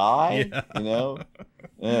gonna die,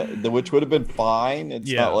 which would have been fine.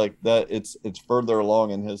 It's not like that. It's further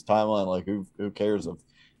along in his timeline. Like, who cares if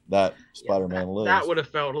that Spider-Man lives? That would have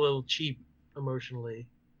felt a little cheap emotionally.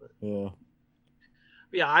 But.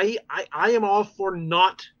 Yeah, I am all for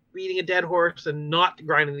not beating a dead horse and not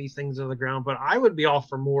grinding these things to the ground, but I would be all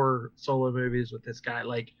for more solo movies with this guy.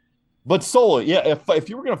 But solo, if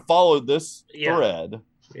you were going to follow this thread,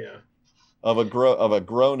 of a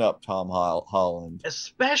grown-up Tom Holland,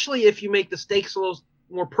 especially if you make the stakes a little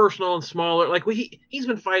more personal and smaller, like he's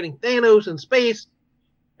been fighting Thanos in space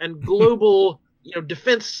and global,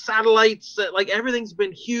 defense satellites. Like, everything's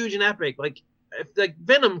been huge and epic. Like, if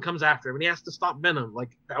Venom comes after him and he has to stop Venom,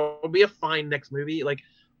 like, that would be a fine next movie. Like,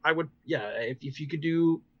 I would, if you could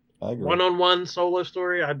do one-on-one solo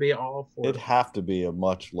story, I'd be all for it. It'd have to be a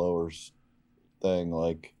much lower thing.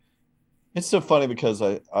 Like, it's so funny because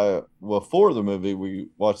for the movie, we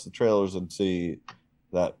watch the trailers and see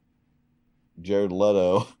that Jared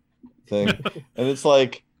Leto thing, and it's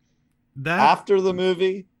like, after the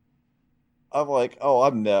movie, I'm like, oh,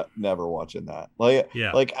 I'm never watching that.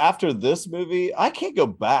 Like after this movie, I can't go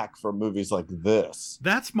back for movies like this.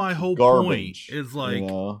 That's my whole Garbage, point. Is like,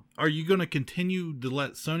 are you going to continue to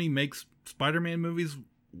let Sony make Spider-Man movies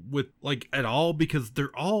at all? Because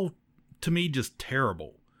they're all, to me, just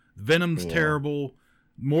terrible. Venom's terrible.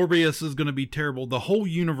 Morbius is going to be terrible. The whole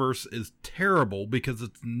universe is terrible because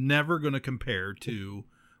it's never going to compare to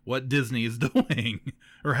what Disney is doing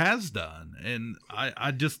or has done. And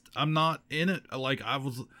I'm not in it. Like,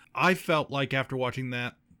 I felt like after watching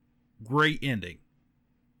that, great ending.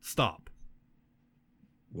 Stop.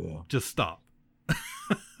 Yeah. Just stop.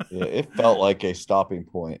 It felt like a stopping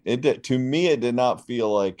point. To me, it did not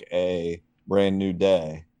feel like a brand new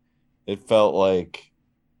day. It felt like,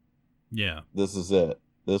 this is it.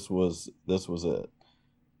 This was it.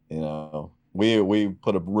 We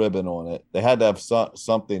put a ribbon on it. They had to have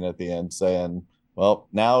something at the end saying, well,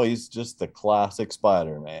 now he's just the classic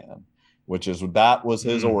Spider-Man, that was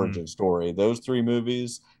his origin story. Those 3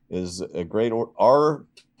 movies is a great our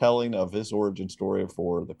telling of his origin story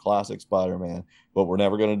for the classic Spider-Man, but we're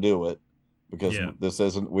never going to do it because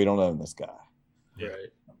we don't own this guy. Right.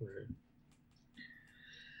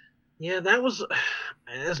 Yeah, that was,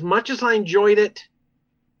 as much as I enjoyed it,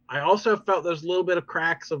 I also felt there's a little bit of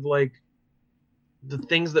cracks of like the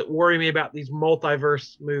things that worry me about these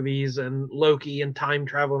multiverse movies and Loki and time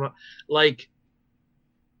travel, like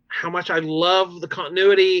how much I love the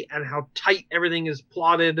continuity and how tight everything is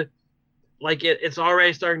plotted. Like it's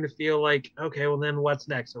already starting to feel like, okay, well then what's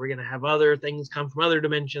next? Are we going to have other things come from other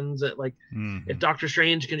dimensions? That like, if Doctor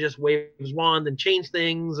Strange can just wave his wand and change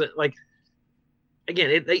things, like,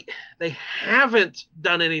 again, they haven't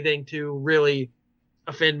done anything to really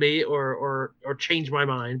offend me or change my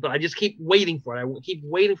mind, but I just keep waiting for it. I keep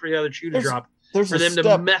waiting for the other shoe to drop for them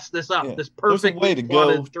to mess this up. Yeah. This perfectly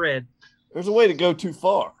plotted thread. There's a way to go too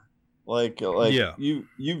far. Like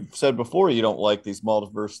you've said before, you don't like these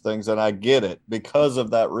multiverse things, and I get it because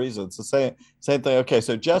of that reason. It's the same thing. Okay,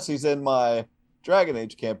 so Jesse's in my Dragon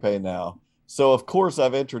Age campaign now, so of course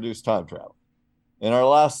I've introduced time travel. In our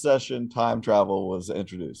last session, time travel was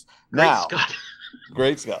introduced.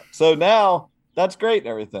 Great Scott. So now that's great and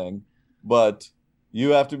everything, but you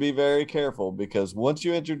have to be very careful because once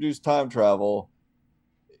you introduce time travel,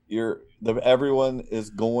 everyone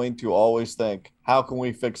is going to always think, how can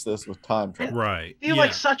we fix this with time travel? Right. I feel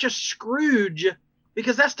like such a Scrooge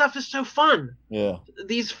because that stuff is so fun. Yeah.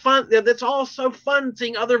 That's all so fun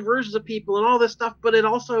seeing other versions of people and all this stuff, but it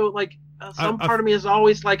also like some part of me is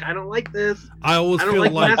always like, I don't like this. I always don't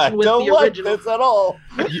feel like messing with the original. This at all.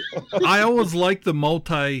 I always like the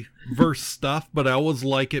multiverse stuff, but I always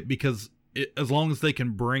like it because as long as they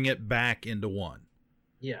can bring it back into one.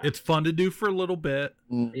 Yeah, it's fun to do for a little bit,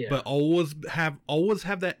 but always have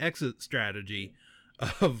that exit strategy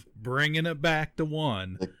of bringing it back to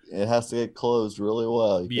one. It has to get closed really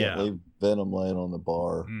well. You can't leave Venom laying on the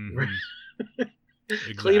bar. Mm-hmm.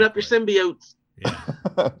 Exactly. Clean up your symbiotes.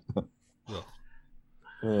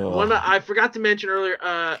 Yeah. One I forgot to mention earlier.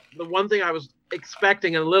 The one thing I was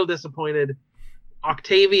expecting and a little disappointed,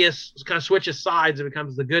 Octavius kind of switches sides and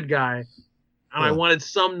becomes the good guy, and I wanted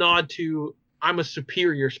some nod to, I'm a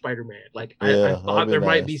superior Spider-Man. Like I thought there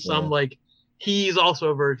might be some like he's also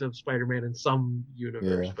a version of Spider-Man in some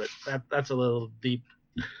universe, but that's a little deep.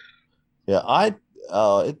 Yeah,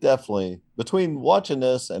 it definitely, between watching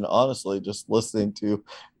this and honestly just listening to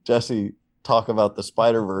Jesse talk about the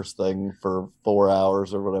Spider-Verse thing for 4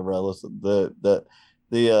 hours or whatever I listened,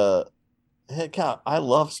 I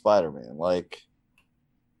love Spider-Man. Like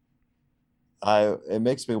it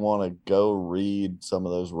makes me want to go read some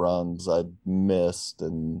of those runs I missed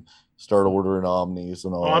and start ordering omnis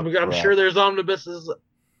and all. I'm sure there's omnibuses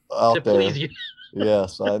out to there. Please you.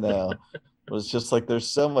 Yes, I know. But it's just like there's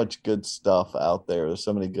so much good stuff out there. There's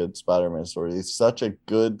so many good Spider-Man stories. He's such a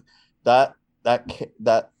good that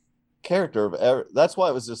character of that's why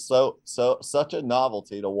it was just such a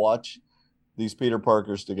novelty to watch these Peter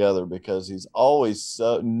Parkers together, because he's always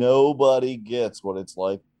nobody gets what it's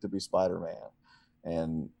like to be Spider-Man,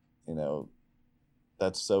 and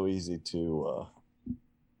that's so easy to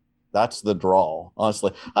that's the draw,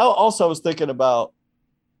 honestly. I also was thinking about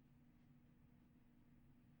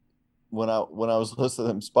when I was listening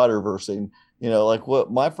to him Spider-Versing, like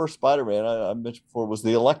what my first Spider-Man I mentioned before was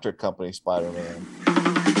the Electric Company Spider-Man.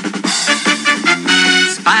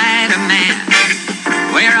 Spider-Man,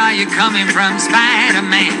 where are you coming from,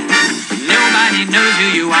 Spider-Man? Nobody knows who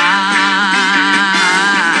you are.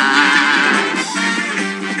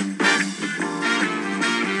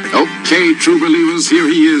 Okay, true believers, here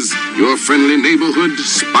he is, your friendly neighborhood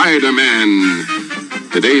Spider-Man.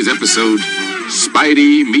 Today's episode,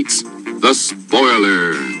 Spidey meets the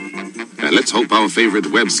Spoiler. And let's hope our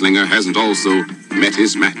favorite web slinger hasn't also met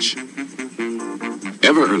his match.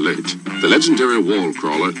 Ever alert, the legendary wall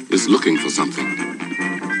crawler is looking for something.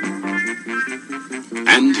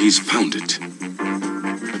 And he's found it.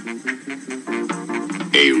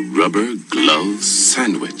 A rubber glove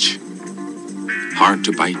sandwich. Hard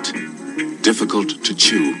to bite, difficult to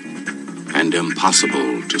chew, and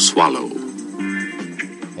impossible to swallow.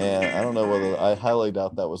 And I don't know whether, I highly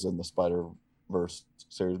doubt that was in the Spider-Verse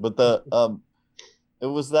series, but it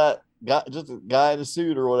was that guy, just a guy in a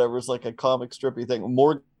suit or whatever. It's like a comic strippy thing.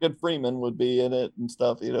 Morgan Freeman would be in it and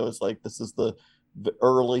stuff. It's like this is the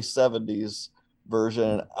early 70s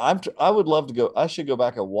version. I would love to go. I should go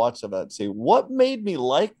back and watch some of that and see what made me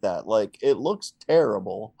like that. Like, it looks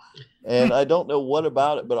terrible, and I don't know what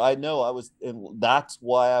about it, but I know that's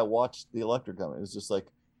why I watched the Electric Company. It was just like,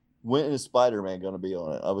 when is Spider-Man going to be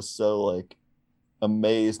on it? I was so like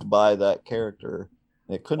amazed by that character.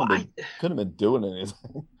 It couldn't have been doing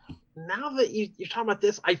anything. Now that you're talking about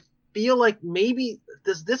this, I feel like maybe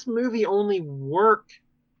does this movie only work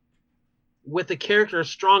with a character as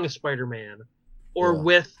strong as Spider-Man, or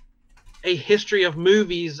with a history of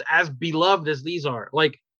movies as beloved as these are.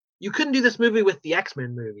 Like, you couldn't do this movie with the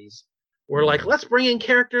X-Men movies. Where like, let's bring in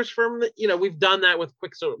characters from, we've done that with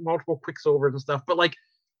multiple Quicksilvers and stuff, but like,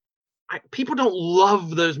 people don't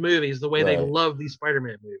love those movies the way they love these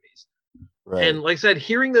Spider-Man movies. Right. And like I said,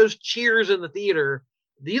 hearing those cheers in the theater,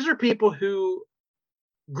 these are people who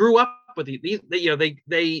grew up with these.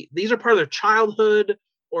 These are part of their childhood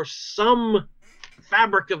or some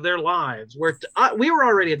fabric of their lives. Where we were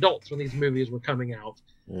already adults when these movies were coming out,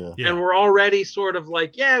 and we're already sort of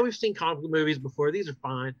like, we've seen comic book movies before; these are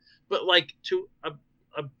fine. But like to a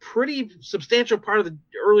pretty substantial part of the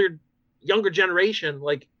younger generation,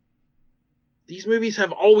 like these movies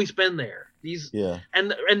have always been there.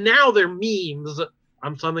 And now they're memes.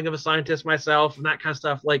 I'm something of a scientist myself, and that kind of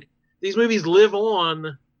stuff. Like these movies live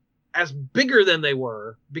on as bigger than they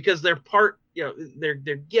were because they're part.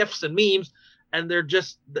 They're gifs and memes, and they're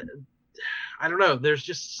just. I don't know. There's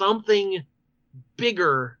just something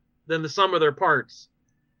bigger than the sum of their parts.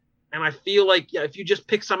 And I feel like if you just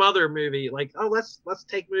pick some other movie, like let's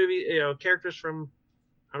take characters from,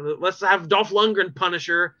 let's have Dolph Lundgren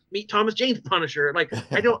Punisher meet Thomas Jane's Punisher. Like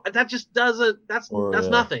that just doesn't. That's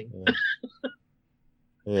nothing.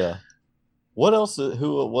 Yeah. What else?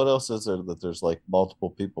 What else is there that there's like multiple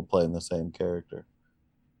people playing the same character?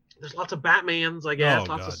 There's lots of Batmans, I guess.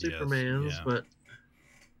 Lots of Supermans, but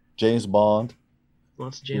James Bond.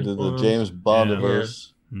 Lots of James Bond. The James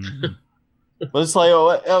Bondiverse. Yeah. Mm-hmm. But it's like,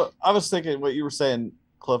 I was thinking what you were saying,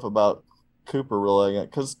 Cliff, about Cooper relaying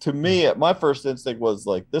it. Because to me, my first instinct was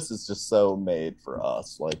like, this is just so made for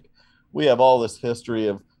us. Like, we have all this history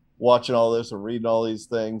of watching all this and reading all these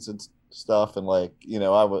things and stuff. And like, I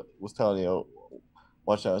was telling you,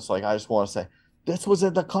 watching it, it's like, I just want to say, this was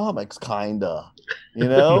in the comics, kinda.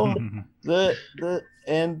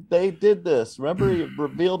 And they did this. Remember, he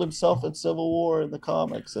revealed himself in Civil War in the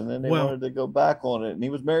comics, and then they wanted to go back on it. And he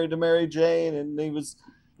was married to Mary Jane, and he was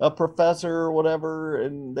a professor or whatever,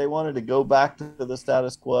 and they wanted to go back to the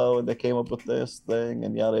status quo, and they came up with this thing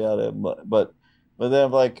and yada yada. But then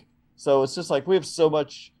like, so it's just like we have so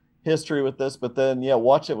much history with this. But then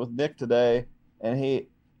watch it with Nick today, and he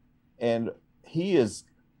watches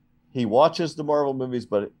the Marvel movies,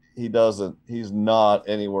 but he's not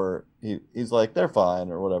anywhere. He's like, they're fine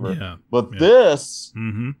or whatever. Yeah. But this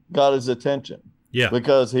got his attention. Yeah.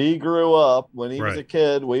 Because he grew up when he was a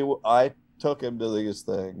kid. I took him to these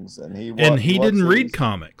things, and he didn't read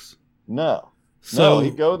comics. No. So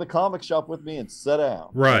he'd go to the comic shop with me and sit down.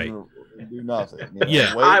 Right. And do nothing.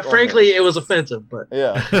 Frankly, it was offensive, but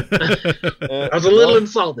I was a little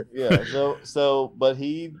insulted. Yeah. So but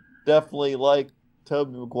he definitely liked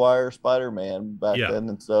Tobey Maguire Spider-Man back then,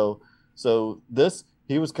 and so this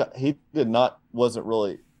he was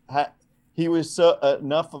so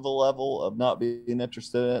enough of a level of not being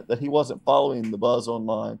interested in it that he wasn't following the buzz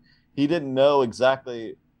online. He didn't know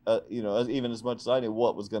exactly, even as much as I knew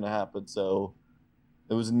what was going to happen. So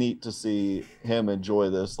it was neat to see him enjoy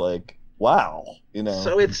this. Like, wow,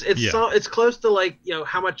 So it's close to like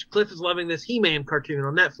how much Cliff is loving this He-Man cartoon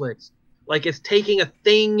on Netflix. Like it's taking a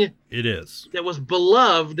thing that was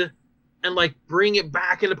beloved and like bring it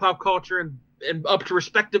back into pop culture and up to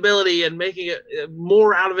respectability and making it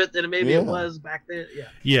more out of it than maybe it was back then.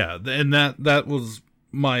 Yeah. And that was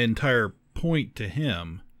my entire point to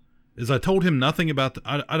him is I told him nothing about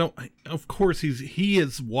of course he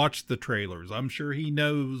has watched the trailers. I'm sure he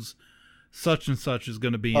knows such and such is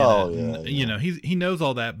going to be in it. He knows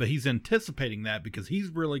all that, but he's anticipating that because he's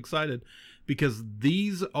really excited because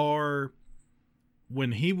these are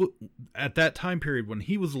at that time period when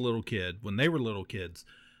he was a little kid, when they were little kids,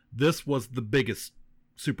 this was the biggest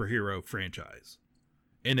superhero franchise.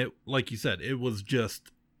 And it, like you said, it was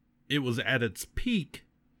at its peak.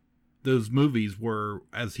 Those movies were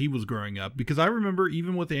as he was growing up, because I remember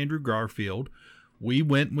even with Andrew Garfield, we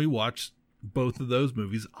went and we watched both of those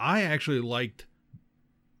movies. I actually liked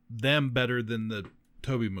them better than the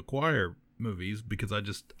Tobey Maguire movies because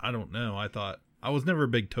I don't know. I was never a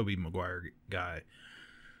big Tobey Maguire guy,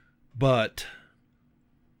 but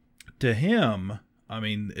to him, I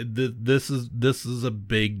mean, this is a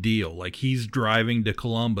big deal. Like he's driving to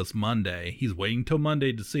Columbus Monday. He's waiting till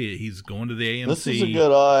Monday to see it. He's going to the AMC. This is a good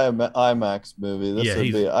IMAX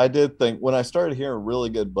movie. I did think when I started hearing really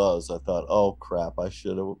good buzz, I thought, oh crap, I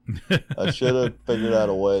should have figured out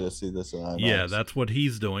a way to see this in IMAX. Yeah, that's what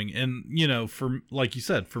he's doing. And for like you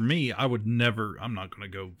said, for me, I'm not going to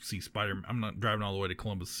go see Spider-Man. I'm not driving all the way to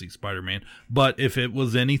Columbus to see Spider-Man. But if it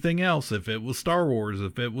was anything else, if it was Star Wars,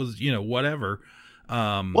 if it was whatever.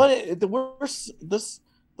 The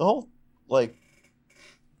whole like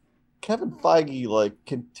Kevin Feige like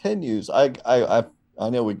continues. I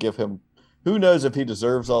know we give him who knows if he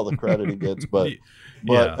deserves all the credit he gets, but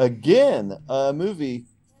Yeah. again, a movie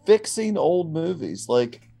fixing old movies,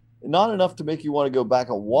 like not enough to make you want to go back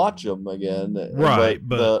and watch them again, Right,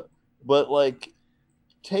 but like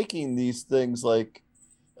taking these things like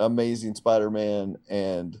Amazing Spider-Man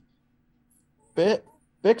and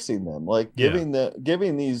fixing them, like giving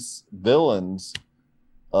these villains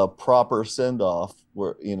a proper send-off,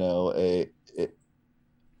 where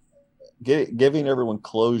giving everyone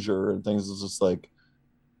closure and things is just like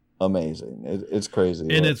amazing. It's crazy,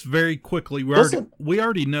 and it's very quickly. We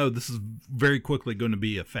already know this is very quickly going to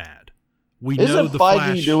be a fad. We know the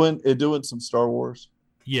Feige Flash doing some Star Wars.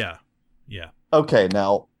 Yeah. Okay,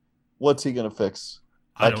 now what's he gonna fix?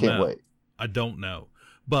 I can't wait. I don't know,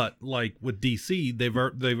 but like with DC, they've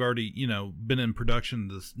already been in production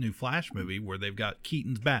of this new Flash movie where they've got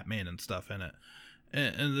Keaton's Batman and stuff in it,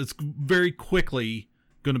 and it's very quickly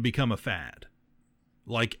going to become a fad,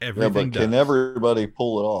 like everything. Yeah, but can everybody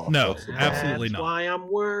pull it off? No, absolutely not. That's why I'm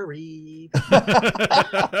worried.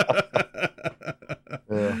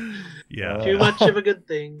 Yeah. Too much of a good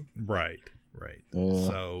thing. Right. Yeah.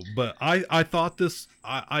 So, but I thought this.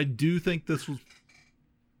 I do think this was,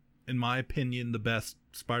 in my opinion, the best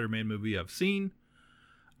Spider-Man movie I've seen.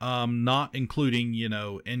 Not including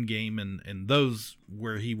Endgame and those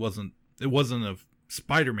where he wasn't. It wasn't a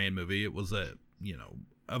Spider-Man movie. It was a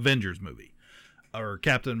Avengers movie or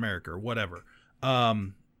Captain America or whatever.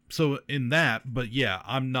 So in that, but yeah,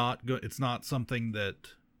 I'm not good. It's not something that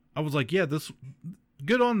I was like, yeah, this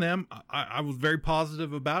good on them. I was very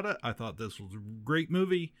positive about it. I thought this was a great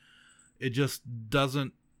movie. It just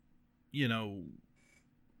doesn't,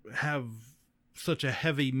 have such a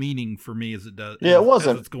heavy meaning for me as it does. Yeah, it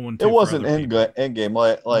wasn't. It's going to it wasn't Endgame.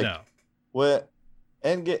 Like no. What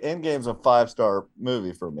Endgame's a 5-star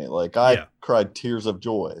movie for me. Like I cried tears of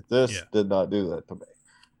joy. This did not do that to me.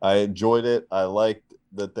 I enjoyed it. I liked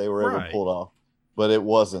that they were able to pull it off, but it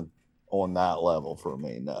wasn't on that level for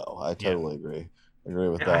me. No, I totally agree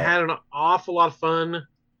with that. I had an awful lot of fun.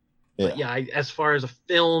 But as far as a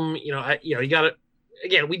film, you got to,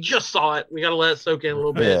 again, we just saw it. We got to let it soak in a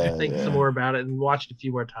little bit and think some more about it and watch it a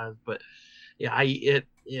few more times. But it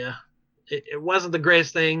wasn't the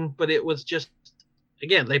greatest thing, but it was just,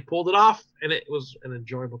 again, they pulled it off and it was an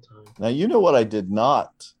enjoyable time. Now, you know what I did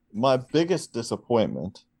not? My biggest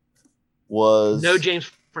disappointment was no James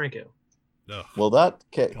Franco. Well, that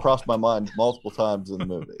crossed my mind multiple times in the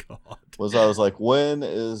movie. I was like, when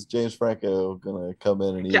is James Franco gonna come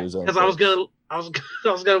in and eat his own? Because I was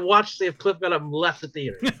gonna watch, see if Cliff got up and left the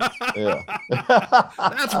theater. Yeah,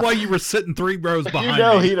 that's why you were sitting 3 rows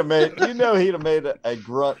behind. He'd have made a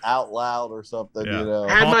grunt out loud or something.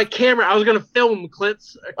 I had my camera. I was gonna film Cliff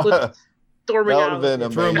storming out. That would have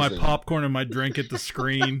been throw amazing. my popcorn and my drink at the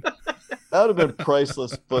screen. That would have been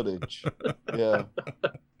priceless footage. Yeah.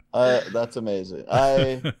 That's amazing.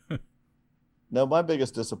 No, my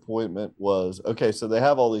biggest disappointment was, okay, so they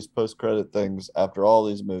have all these post-credit things after all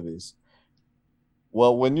these movies.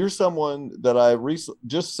 Well, when you're someone that I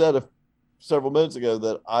just said several minutes ago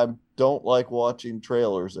that I don't like watching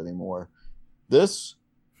trailers anymore, this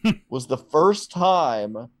was the first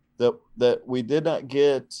time that we did not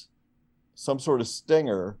get some sort of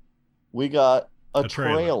stinger. We got a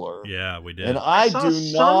trailer. Yeah, we did. And I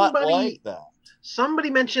do not like that. Somebody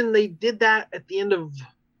mentioned they did that at the end of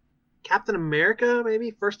Captain America, maybe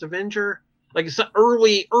First Avenger, like it's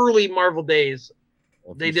early Marvel days.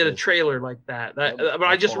 They did a trailer like that. But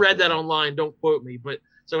I just read that online. Don't quote me. But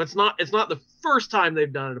so it's not the first time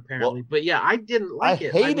they've done it apparently. But yeah, I didn't like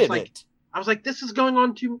it. I hated it. I was like, this is going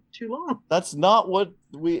on too long. That's not what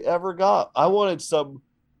we ever got. I wanted some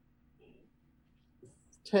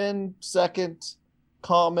 10-second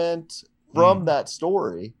comment from that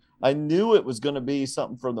story. I knew it was going to be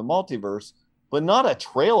something from the multiverse, but not a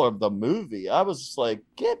trailer of the movie. I was just like,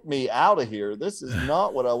 get me out of here. This is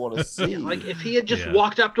not what I want to see. Like if he had just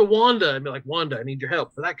walked up to Wanda and be like, Wanda, I need your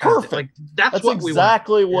help for that kind of thing. Like that's what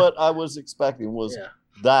exactly what I was expecting was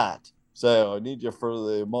that. So I need you for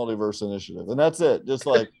the multiverse initiative. And that's it. Just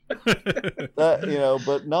like that,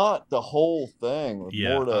 but not the whole thing with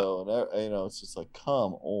Mordo. And, it's just like,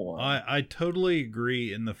 come on. I totally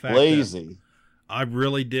agree in the fact lazy. I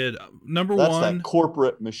really did. Number That's one, that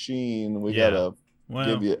corporate machine. We gotta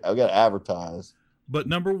give you. I gotta advertise. But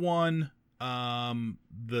number one,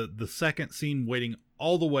 the second scene waiting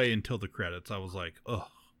all the way until the credits, I was like, ugh,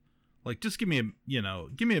 like just give me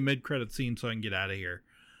a mid-credit scene so I can get out of here.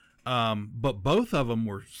 But both of them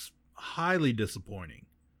were highly disappointing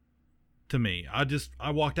to me.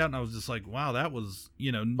 I walked out and I was just like, wow, that was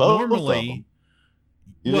normally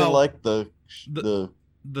you didn't like the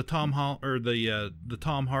the Tom Hardy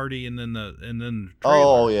and then the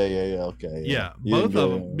Oh trailer. yeah. Okay. Yeah, You both didn't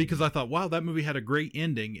of get them, because I thought, wow, that movie had a great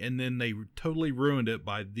ending, and then they totally ruined it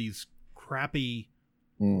by these crappy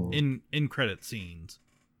in credit scenes.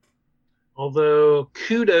 Although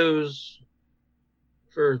kudos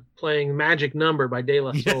for playing Magic Number by De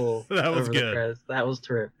La Soul. That was over the good. credits. That was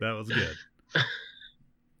terrific. That was good.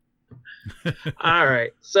 All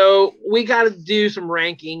right. So we got to do some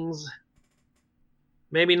rankings.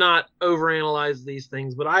 Maybe not overanalyze these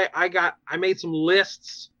things, but I made some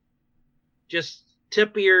lists. Just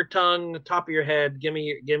tip of your tongue, top of your head. Give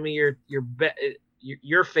me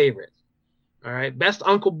your favorite. All right. Best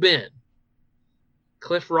Uncle Ben.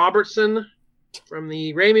 Cliff Robertson from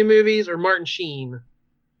the Raimi movies or Martin Sheen?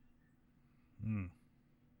 I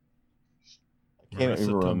can't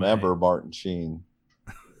even remember Martin Sheen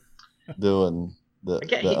doing the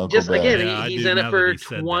Uncle Ben. He's in it for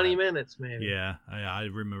 20 minutes, maybe. Yeah, I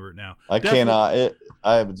remember it now. I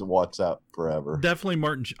haven't watched that forever.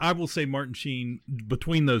 Definitely I will say Martin Sheen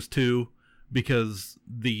between those two, because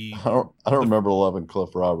I don't remember loving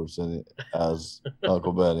Cliff Robertson as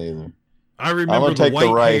Uncle Ben either. I remember the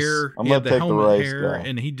white hair. I'm he had gonna the take the helmet Rice hair, guy.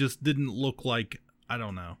 and he just didn't look like, I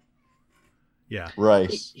don't know. Yeah,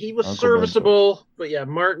 Rice. He was Uncle serviceable, but yeah,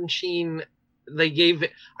 Martin Sheen. I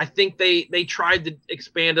think they tried to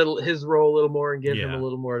expand his role a little more and give him a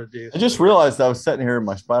little more to do. I just realized I was sitting here in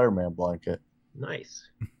my Spider-Man blanket. Nice.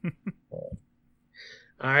 All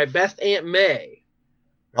right, best Aunt May.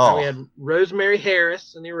 We had Rosemary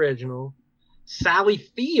Harris in the original, Sally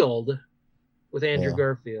Field with Andrew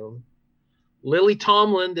Garfield, Lily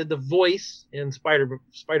Tomlin did the voice in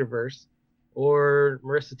Spider-Verse, or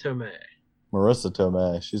Marissa Tomei. Marissa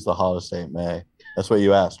Tomei, she's the hottest Aunt May. That's what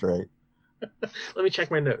you asked, right? Let me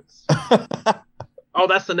check my notes. Oh,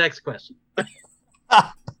 that's the next question.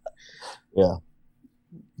 Yeah.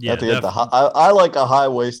 Yeah, I like a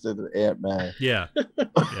high-waisted Aunt May. Yeah,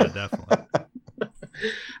 yeah, definitely.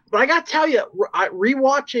 But I gotta tell you,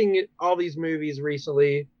 rewatching all these movies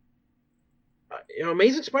recently,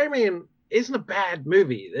 Amazing Spider-Man isn't a bad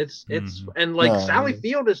movie. It's and like Sally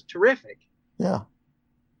Field is terrific. Yeah.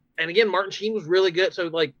 And again, Martin Sheen was really good. So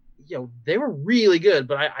like, they were really good.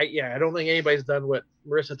 But I don't think anybody's done what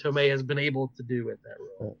Marissa Tomei has been able to do with that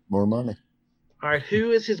role. More money. All right,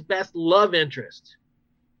 who is his best love interest?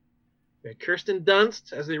 We had Kirsten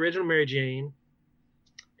Dunst as the original Mary Jane.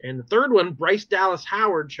 And the third one, Bryce Dallas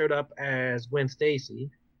Howard showed up as Gwen Stacy.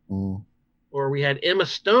 Or we had Emma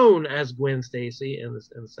Stone as Gwen Stacy in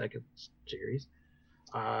the second series.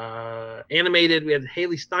 Animated, we had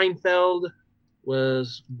Haley Steinfeld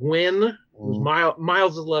was Gwen, was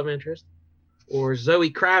Miles' love interest. Or Zoe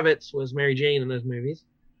Kravitz was Mary Jane in those movies.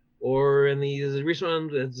 Or in the recent one,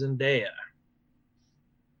 it's Zendaya.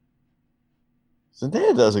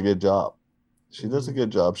 Zendaya does a good job. She does a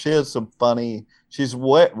good job. She has some funny. She's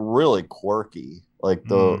really quirky, like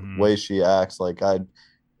the way she acts. Like I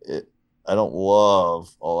don't love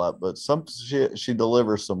all that, but she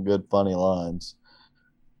delivers some good funny lines.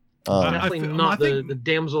 Definitely not the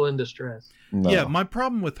damsel in distress. No. Yeah, my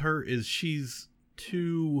problem with her is she's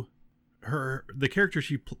too the character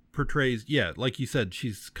she portrays. Yeah, like you said,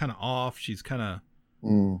 she's kind of off. She's kind of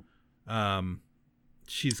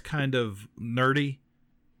she's kind of nerdy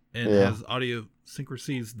and has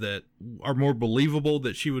idiosyncrasies that are more believable,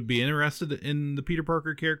 that she would be interested in the Peter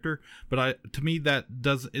Parker character. But to me, that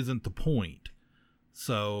isn't the point.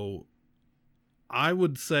 So I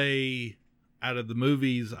would say, out of the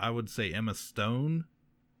movies, I would say Emma Stone.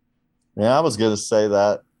 Yeah, I was going to say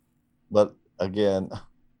that, but again,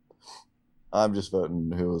 I'm just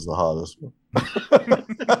voting who was the hottest one.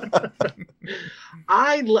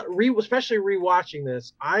 Especially rewatching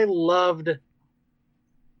this, I loved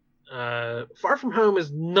Far From Home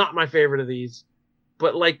is not my favorite of these,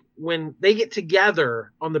 but like when they get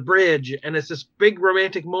together on the bridge and it's this big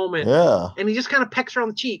romantic moment, and he just kind of pecks her on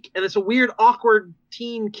the cheek, and it's a weird, awkward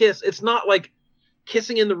teen kiss. It's not like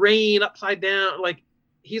kissing in the rain upside down. Like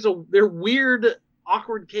they're weird,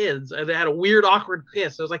 awkward kids, and they had a weird, awkward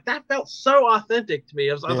kiss. I was like, that felt so authentic to me.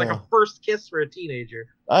 It was like a first kiss for a teenager.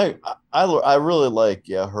 I really like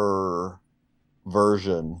her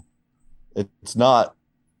version. It's not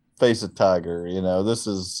Face a Tiger, this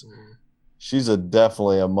is she's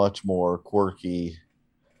definitely a much more quirky,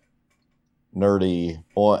 nerdy,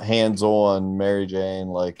 hands-on Mary Jane.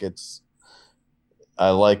 Like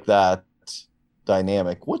I like that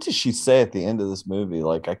dynamic. What did she say at the end of this movie?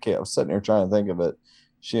 Like I was sitting here trying to think of it.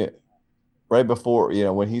 She right before,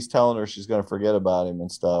 when he's telling her she's going to forget about him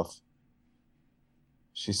and stuff,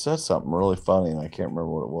 she said something really funny and I can't remember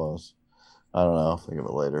what it was. I don't know. I'll think of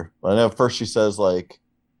it later. But I know first she says like,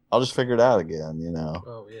 I'll just figure it out again, you know.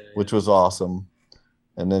 Oh yeah. Which was awesome.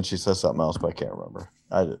 And then she says something else, but I can't remember.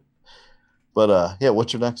 I did. But yeah,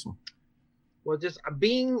 what's your next one? Well, just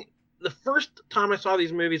being the first time I saw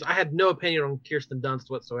these movies, I had no opinion on Kirsten Dunst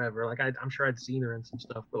whatsoever. Like I'm sure I'd seen her in some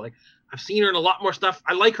stuff, but like I've seen her in a lot more stuff.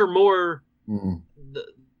 I like her more, you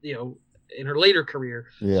know, in her later career.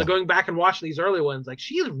 Yeah. So going back and watching these early ones, like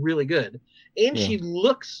she is really good, and she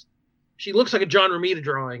looks like a John Romita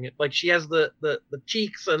drawing. Like she has the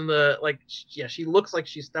cheeks and the like. Yeah, she looks like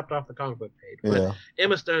she stepped off the comic book page. But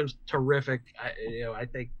Emma Stone's terrific. I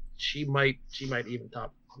think she might even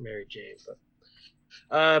top Mary Jane.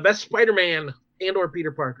 But best Spider-Man and/or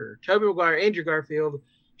Peter Parker: Tobey Maguire, Andrew Garfield,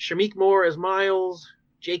 Shameik Moore as Miles,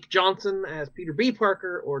 Jake Johnson as Peter B.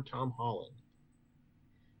 Parker, or Tom Holland.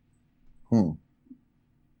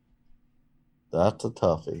 That's a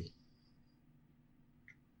toughie.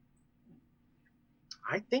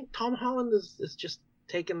 I think Tom Holland is just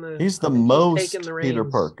taking the. He's the most Peter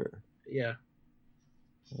Parker. Yeah.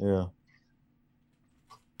 Yeah.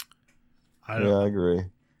 I agree.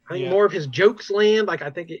 I think more of his jokes land. Like I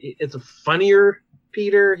think it's a funnier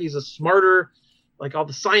Peter. He's a smarter. Like all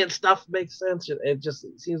the science stuff makes sense. It just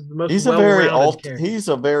seems the most. He's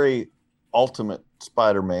a very ultimate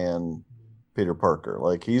Spider-Man. Peter Parker,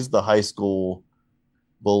 like he's the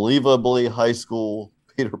believably high school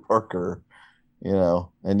Peter Parker, you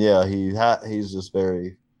know, and yeah, he's just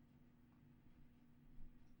very.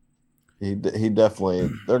 He definitely.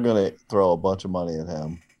 They're gonna throw a bunch of money at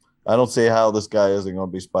him. I don't see how this guy isn't going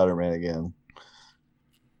to be Spider-Man again.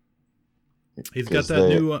 He's got that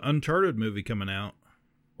new Uncharted movie coming out.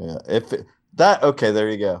 Yeah, okay,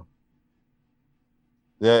 there you go.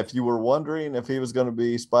 Yeah, if you were wondering if he was going to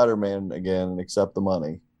be Spider-Man again and accept the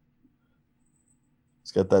money,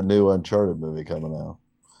 he's got that new Uncharted movie coming out.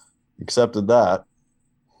 Accepted that.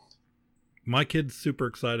 My kid's super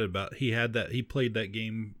excited about. He played that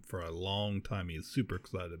game for a long time. He's super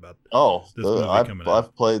excited about. This movie coming out.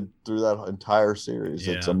 I've played through that entire series.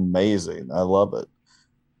 Yeah. It's amazing. I love it.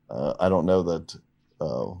 I don't know that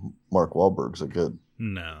Mark Wahlberg's a good.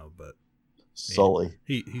 No, but Sully.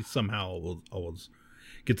 He somehow always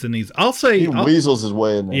gets in these. I'll say he weasels his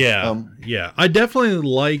way in there. Yeah, yeah. I definitely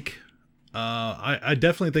like. I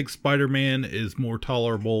definitely think Spider-Man is more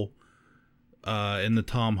tolerable in the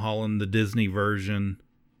Tom Holland, the Disney version.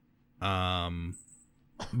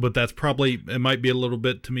 But that's probably, it might be a little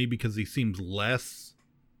bit to me because he seems less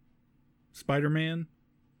Spider-Man.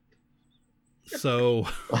 So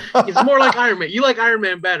he's more like Iron Man. You like Iron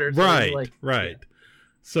Man better. So right. Yeah.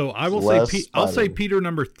 So I will say I'll say Peter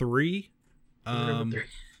number 3.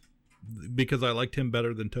 Because I liked him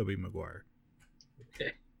better than Tobey Maguire.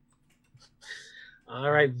 Okay.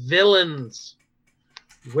 All right, villains.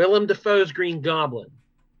 Willem Dafoe's Green Goblin,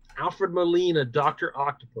 Alfred Molina, Dr.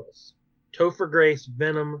 Octopus, Topher Grace,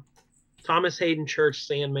 Venom, Thomas Hayden Church,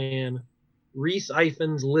 Sandman, Rhys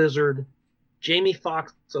Ifans, Lizard, Jamie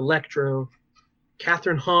Foxx, Electro,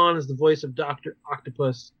 Catherine Hahn as the voice of Dr.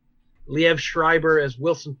 Octopus, Liev Schreiber as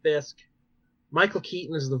Wilson Fisk, Michael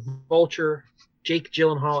Keaton as the Vulture, Jake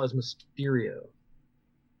Gyllenhaal as Mysterio.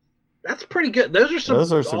 That's pretty good. Those are some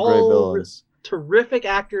great villains. Terrific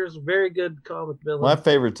actors, very good comic villains. My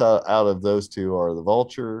favorites out of those two are the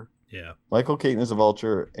Vulture. Yeah. Michael Keaton is the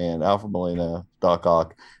Vulture and Alfred Molina, Doc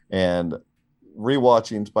Ock. And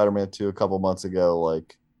rewatching Spider-Man 2 a couple months ago,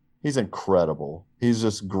 like, he's incredible. He's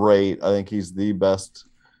just great. I think he's the best.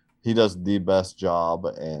 He does the best job,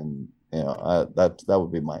 and you know, that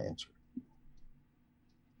would be my answer.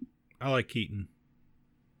 I like Keaton.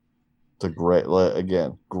 It's a great.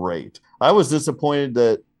 I was disappointed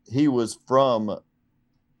that he was from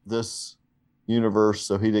this universe,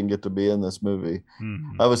 so he didn't get to be in this movie.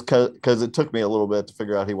 Mm-hmm. I was because it took me a little bit to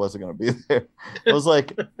figure out he wasn't going to be there. I was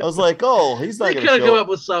like, oh, he's not going to come up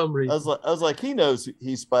with some reason. I was like, he knows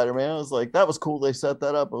he's Spider-Man. I was like, that was cool. They set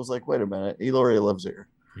that up. I was like, wait a minute, he already lives here.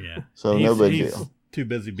 Yeah. So no big deal. Too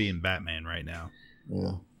busy being Batman right now.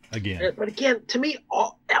 Yeah. Again. But again, to me,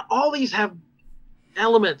 all these have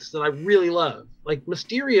elements that I really love. Like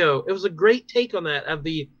Mysterio, it was a great take on that of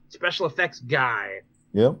the special effects guy.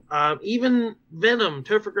 Yep. Even Venom,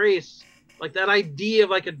 Topher Grace, like that idea of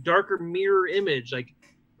like a darker mirror image. Like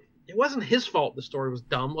it wasn't his fault the story was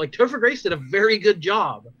dumb. Like Topher Grace did a very good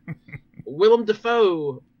job. Willem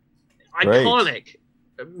Dafoe, iconic,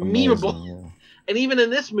 memeable. Yeah. And even in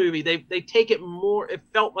this movie, they take it more. It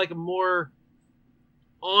felt like a more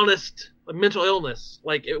honest mental illness.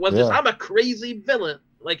 Like it wasn't just I'm a crazy villain.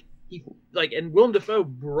 And Willem Dafoe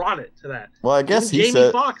brought it to that. Well, I guess Jamie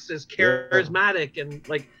Foxx is charismatic and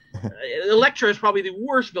like Electro is probably the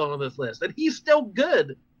worst villain on this list, and he's still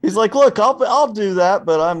good. He's like, look, I'll do that,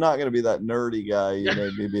 but I'm not gonna be that nerdy guy you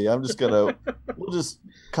made me be. I'm just gonna we'll just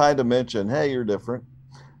kind of mention, hey, you're different.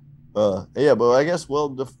 Yeah, but I guess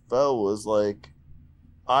Willem Dafoe was like,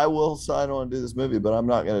 I will sign on to do this movie, but I'm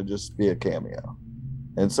not gonna just be a cameo.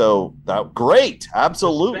 And so that great,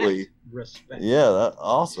 absolutely. Respect. Yeah, that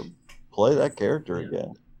awesome. Play that character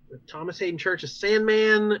again. With Thomas Hayden Church's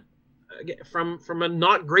Sandman from a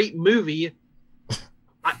not great movie.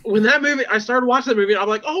 When that movie, I started watching that movie, I'm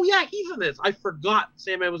like, oh yeah, he's in this. I forgot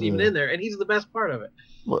Sandman was even in there, and he's the best part of it.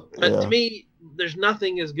 But to me, there's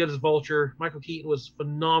nothing as good as Vulture. Michael Keaton was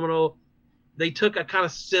phenomenal. They took a kind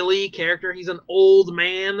of silly character. He's an old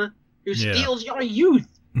man who steals your youth,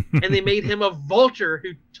 and they made him a vulture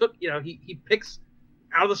who took, he picks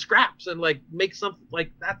out of the scraps and like makes something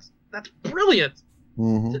like that's brilliant.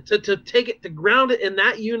 To take it, to ground it in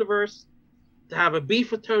that universe, to have a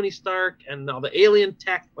beef with Tony Stark and all the alien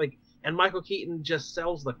tech, and Michael Keaton just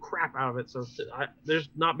sells the crap out of it. So there's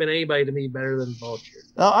not been anybody to me better than Vulture.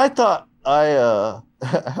 Now, I thought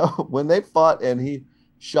when they fought and he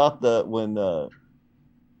shot when the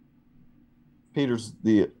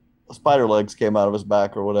spider legs came out of his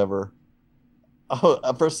back or whatever,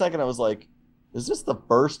 for a second I was like, is this the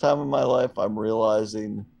first time in my life I'm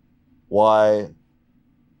realizing why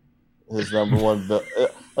his number one I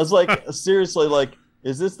was like, seriously, like,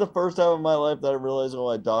 is this the first time in my life that I realized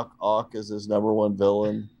why Doc Ock is his number one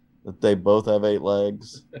villain? That they both have 8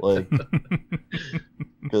 legs, like,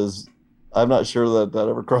 because I'm not sure that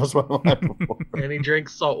ever crossed my mind before. And he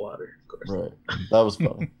drinks salt water, of course. Right, that was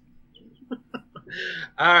funny.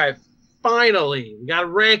 All right, finally, we got to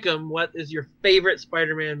rank them. What is your favorite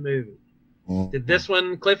Spider-Man movie? Did this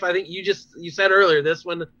one, Cliff? I think you said earlier this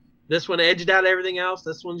one edged out everything else.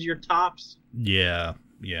 This one's your tops. Yeah.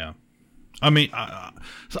 I mean,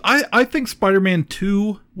 I think Spider-Man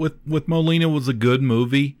 2 with Molina was a good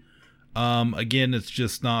movie. Again, it's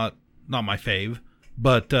just not my fave,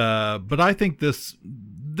 but I think this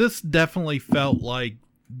definitely felt like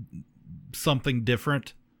something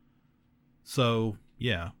different. So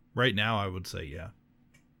yeah, right now I would say yeah.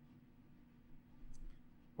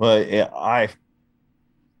 Well, yeah, I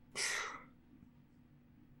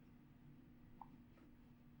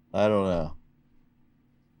don't know.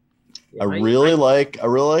 I really like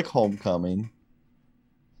Homecoming.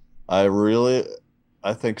 I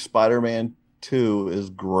think Spider-Man 2 is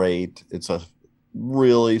great. It's a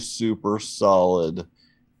really super solid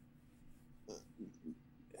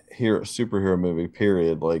superhero movie,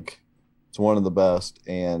 period. Like, it's one of the best.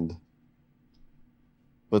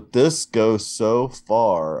 But this goes so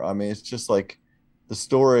far. I mean, it's just like the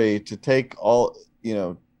story to take all,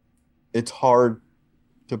 it's hard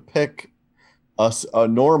to pick a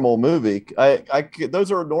normal movie.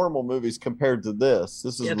 Those are normal movies compared to this.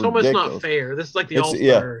 This is it's ridiculous. Almost not fair. This is like the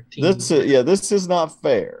All-Star team. This is not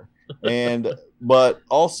fair. But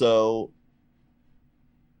also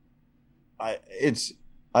I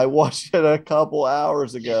watched it a couple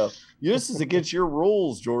hours ago. This is against your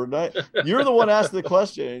rules, Jordan. You're the one asking the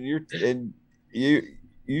question, and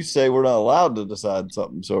you say we're not allowed to decide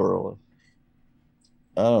something so early.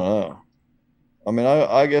 I don't know. I mean,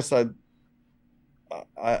 I guess it'd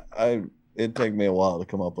take me a while to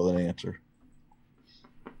come up with an answer.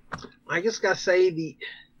 I just gotta say,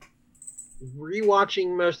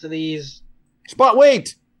 rewatching most of these.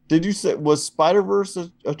 Wait, did you say was Spider-Verse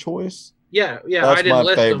a choice? Yeah, that's I didn't my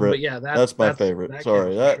list favorite. them, but yeah, that's my favorite.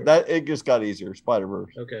 Sorry, that it just got easier.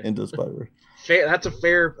 Spider-Verse. Okay. Into Spider-Verse. That's a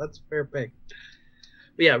fair pick.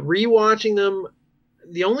 But yeah, rewatching them,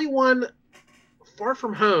 the only one, Far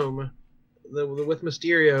From Home, the with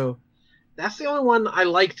Mysterio, that's the only one I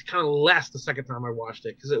liked kind of less the second time I watched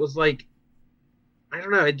it, because it was like, I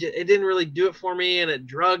don't know, it didn't really do it for me, and it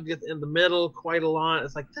drugged in the middle quite a lot.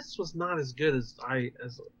 It's like, this was not as good as I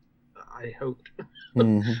hoped.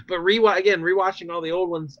 Mm-hmm. But rewatching all the old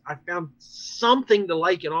ones, I found something to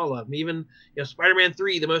like in all of them. Even Spider-Man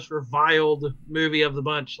 3, the most reviled movie of the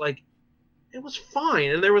bunch, like, it was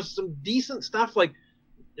fine, and there was some decent stuff. Like,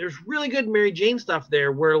 there's really good Mary Jane stuff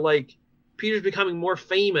there, where like Peter's becoming more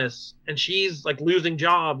famous, and she's like losing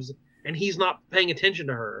jobs, and he's not paying attention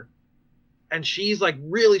to her, and she's like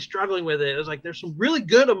really struggling with it. It was like there's some really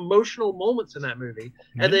good emotional moments in that movie,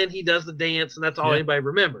 and then he does the dance, and that's all anybody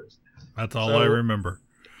remembers. That's all I remember.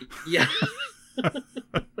 Yeah.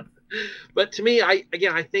 But to me, I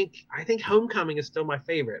think Homecoming is still my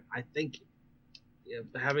favorite. I think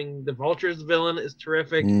having the Vulture as the villain is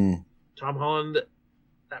terrific. Tom Holland,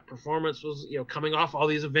 that performance was coming off all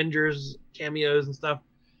these Avengers cameos and stuff,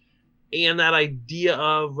 and that idea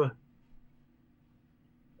of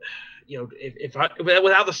if I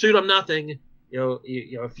without the suit I'm nothing.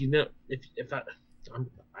 if you know, if I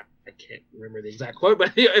can't remember the exact quote,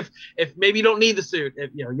 but if maybe you don't need the suit,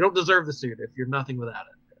 you don't deserve the suit if you're nothing without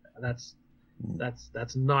it. That's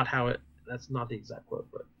not how it. That's not the exact quote,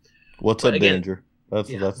 but what's up, danger?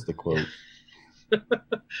 That's the quote.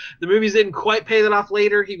 The movies didn't quite pay that off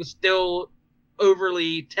later. He was still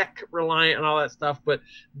overly tech reliant and all that stuff, but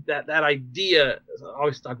that idea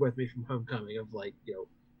always stuck with me from Homecoming of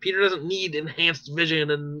Peter doesn't need enhanced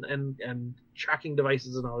vision and tracking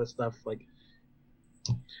devices and all this stuff.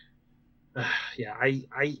 I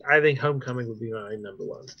think Homecoming would be my number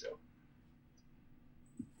one still.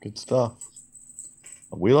 Good stuff.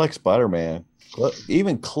 We like Spider-Man.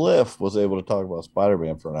 Even Cliff was able to talk about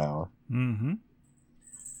Spider-Man for an hour. Mm-hmm.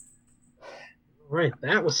 Right,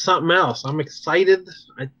 that was something else. I'm excited.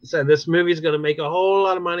 I said this movie is going to make a whole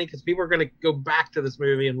lot of money because people are going to go back to this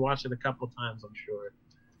movie and watch it a couple of times, I'm sure.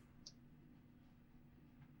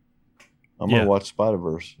 I'm going to watch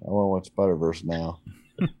Spider-Verse. I want to watch Spider-Verse now.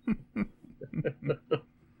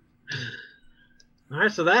 All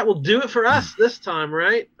right, so that will do it for us this time,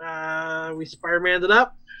 right? We Spider-Man'd it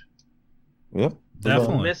up. Yep,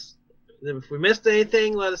 definitely. If we missed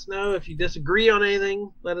anything, let us know. If you disagree on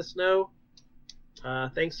anything, let us know.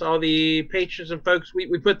 Thanks to all the patrons and folks.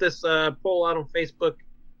 We put this poll out on Facebook.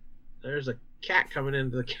 There's a cat coming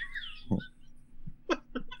into the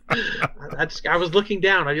I was looking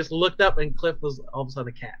down. I just looked up and Cliff was all of a sudden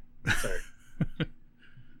a cat. Sorry. The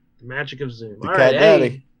magic of Zoom. The all cat right,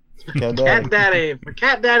 daddy. Cat Daddy. For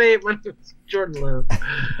Cat Daddy, my name is Jordan Lowe.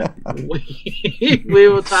 We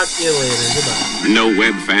will talk to you later. Goodbye. No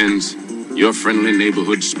web fans, your friendly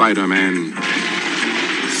neighborhood Spider-Man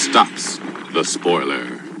stops the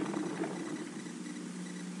spoiler.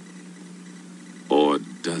 Or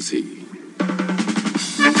does he?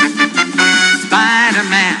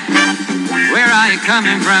 Spider-Man, where are you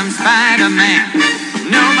coming from, Spider-Man?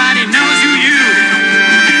 Nobody knows who you are.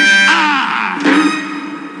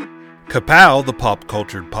 Kapow, the Pop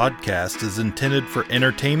Cultured Podcast, is intended for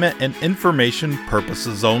entertainment and information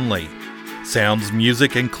purposes only. Sounds,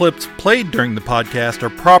 music, and clips played during the podcast are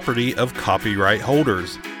property of copyright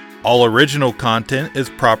holders. All original content is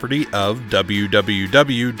property of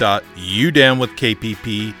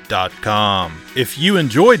www.udownwithkpp.com. If you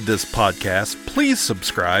enjoyed this podcast, please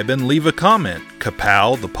subscribe and leave a comment.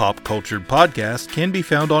 Kapow, the Pop Cultured Podcast, can be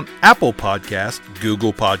found on Apple Podcasts,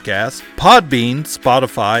 Google Podcasts, Podbean,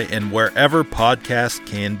 Spotify, and wherever podcasts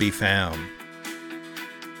can be found.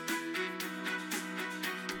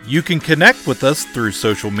 You can connect with us through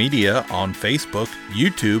social media on Facebook,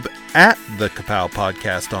 YouTube, at the Kapow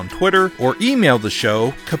Podcast on Twitter, or email the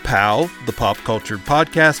show, Kapow, the Pop Cultured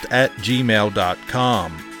Podcast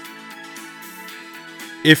 @gmail.com.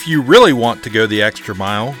 If you really want to go the extra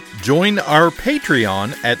mile, join our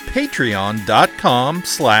Patreon at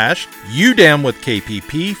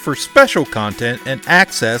patreon.com/udownwithkpp for special content and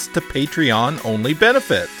access to Patreon-only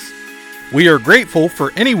benefits. We are grateful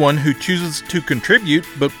for anyone who chooses to contribute,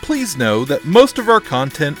 but please know that most of our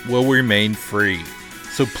content will remain free.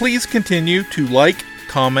 So please continue to like,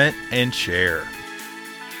 comment, and share.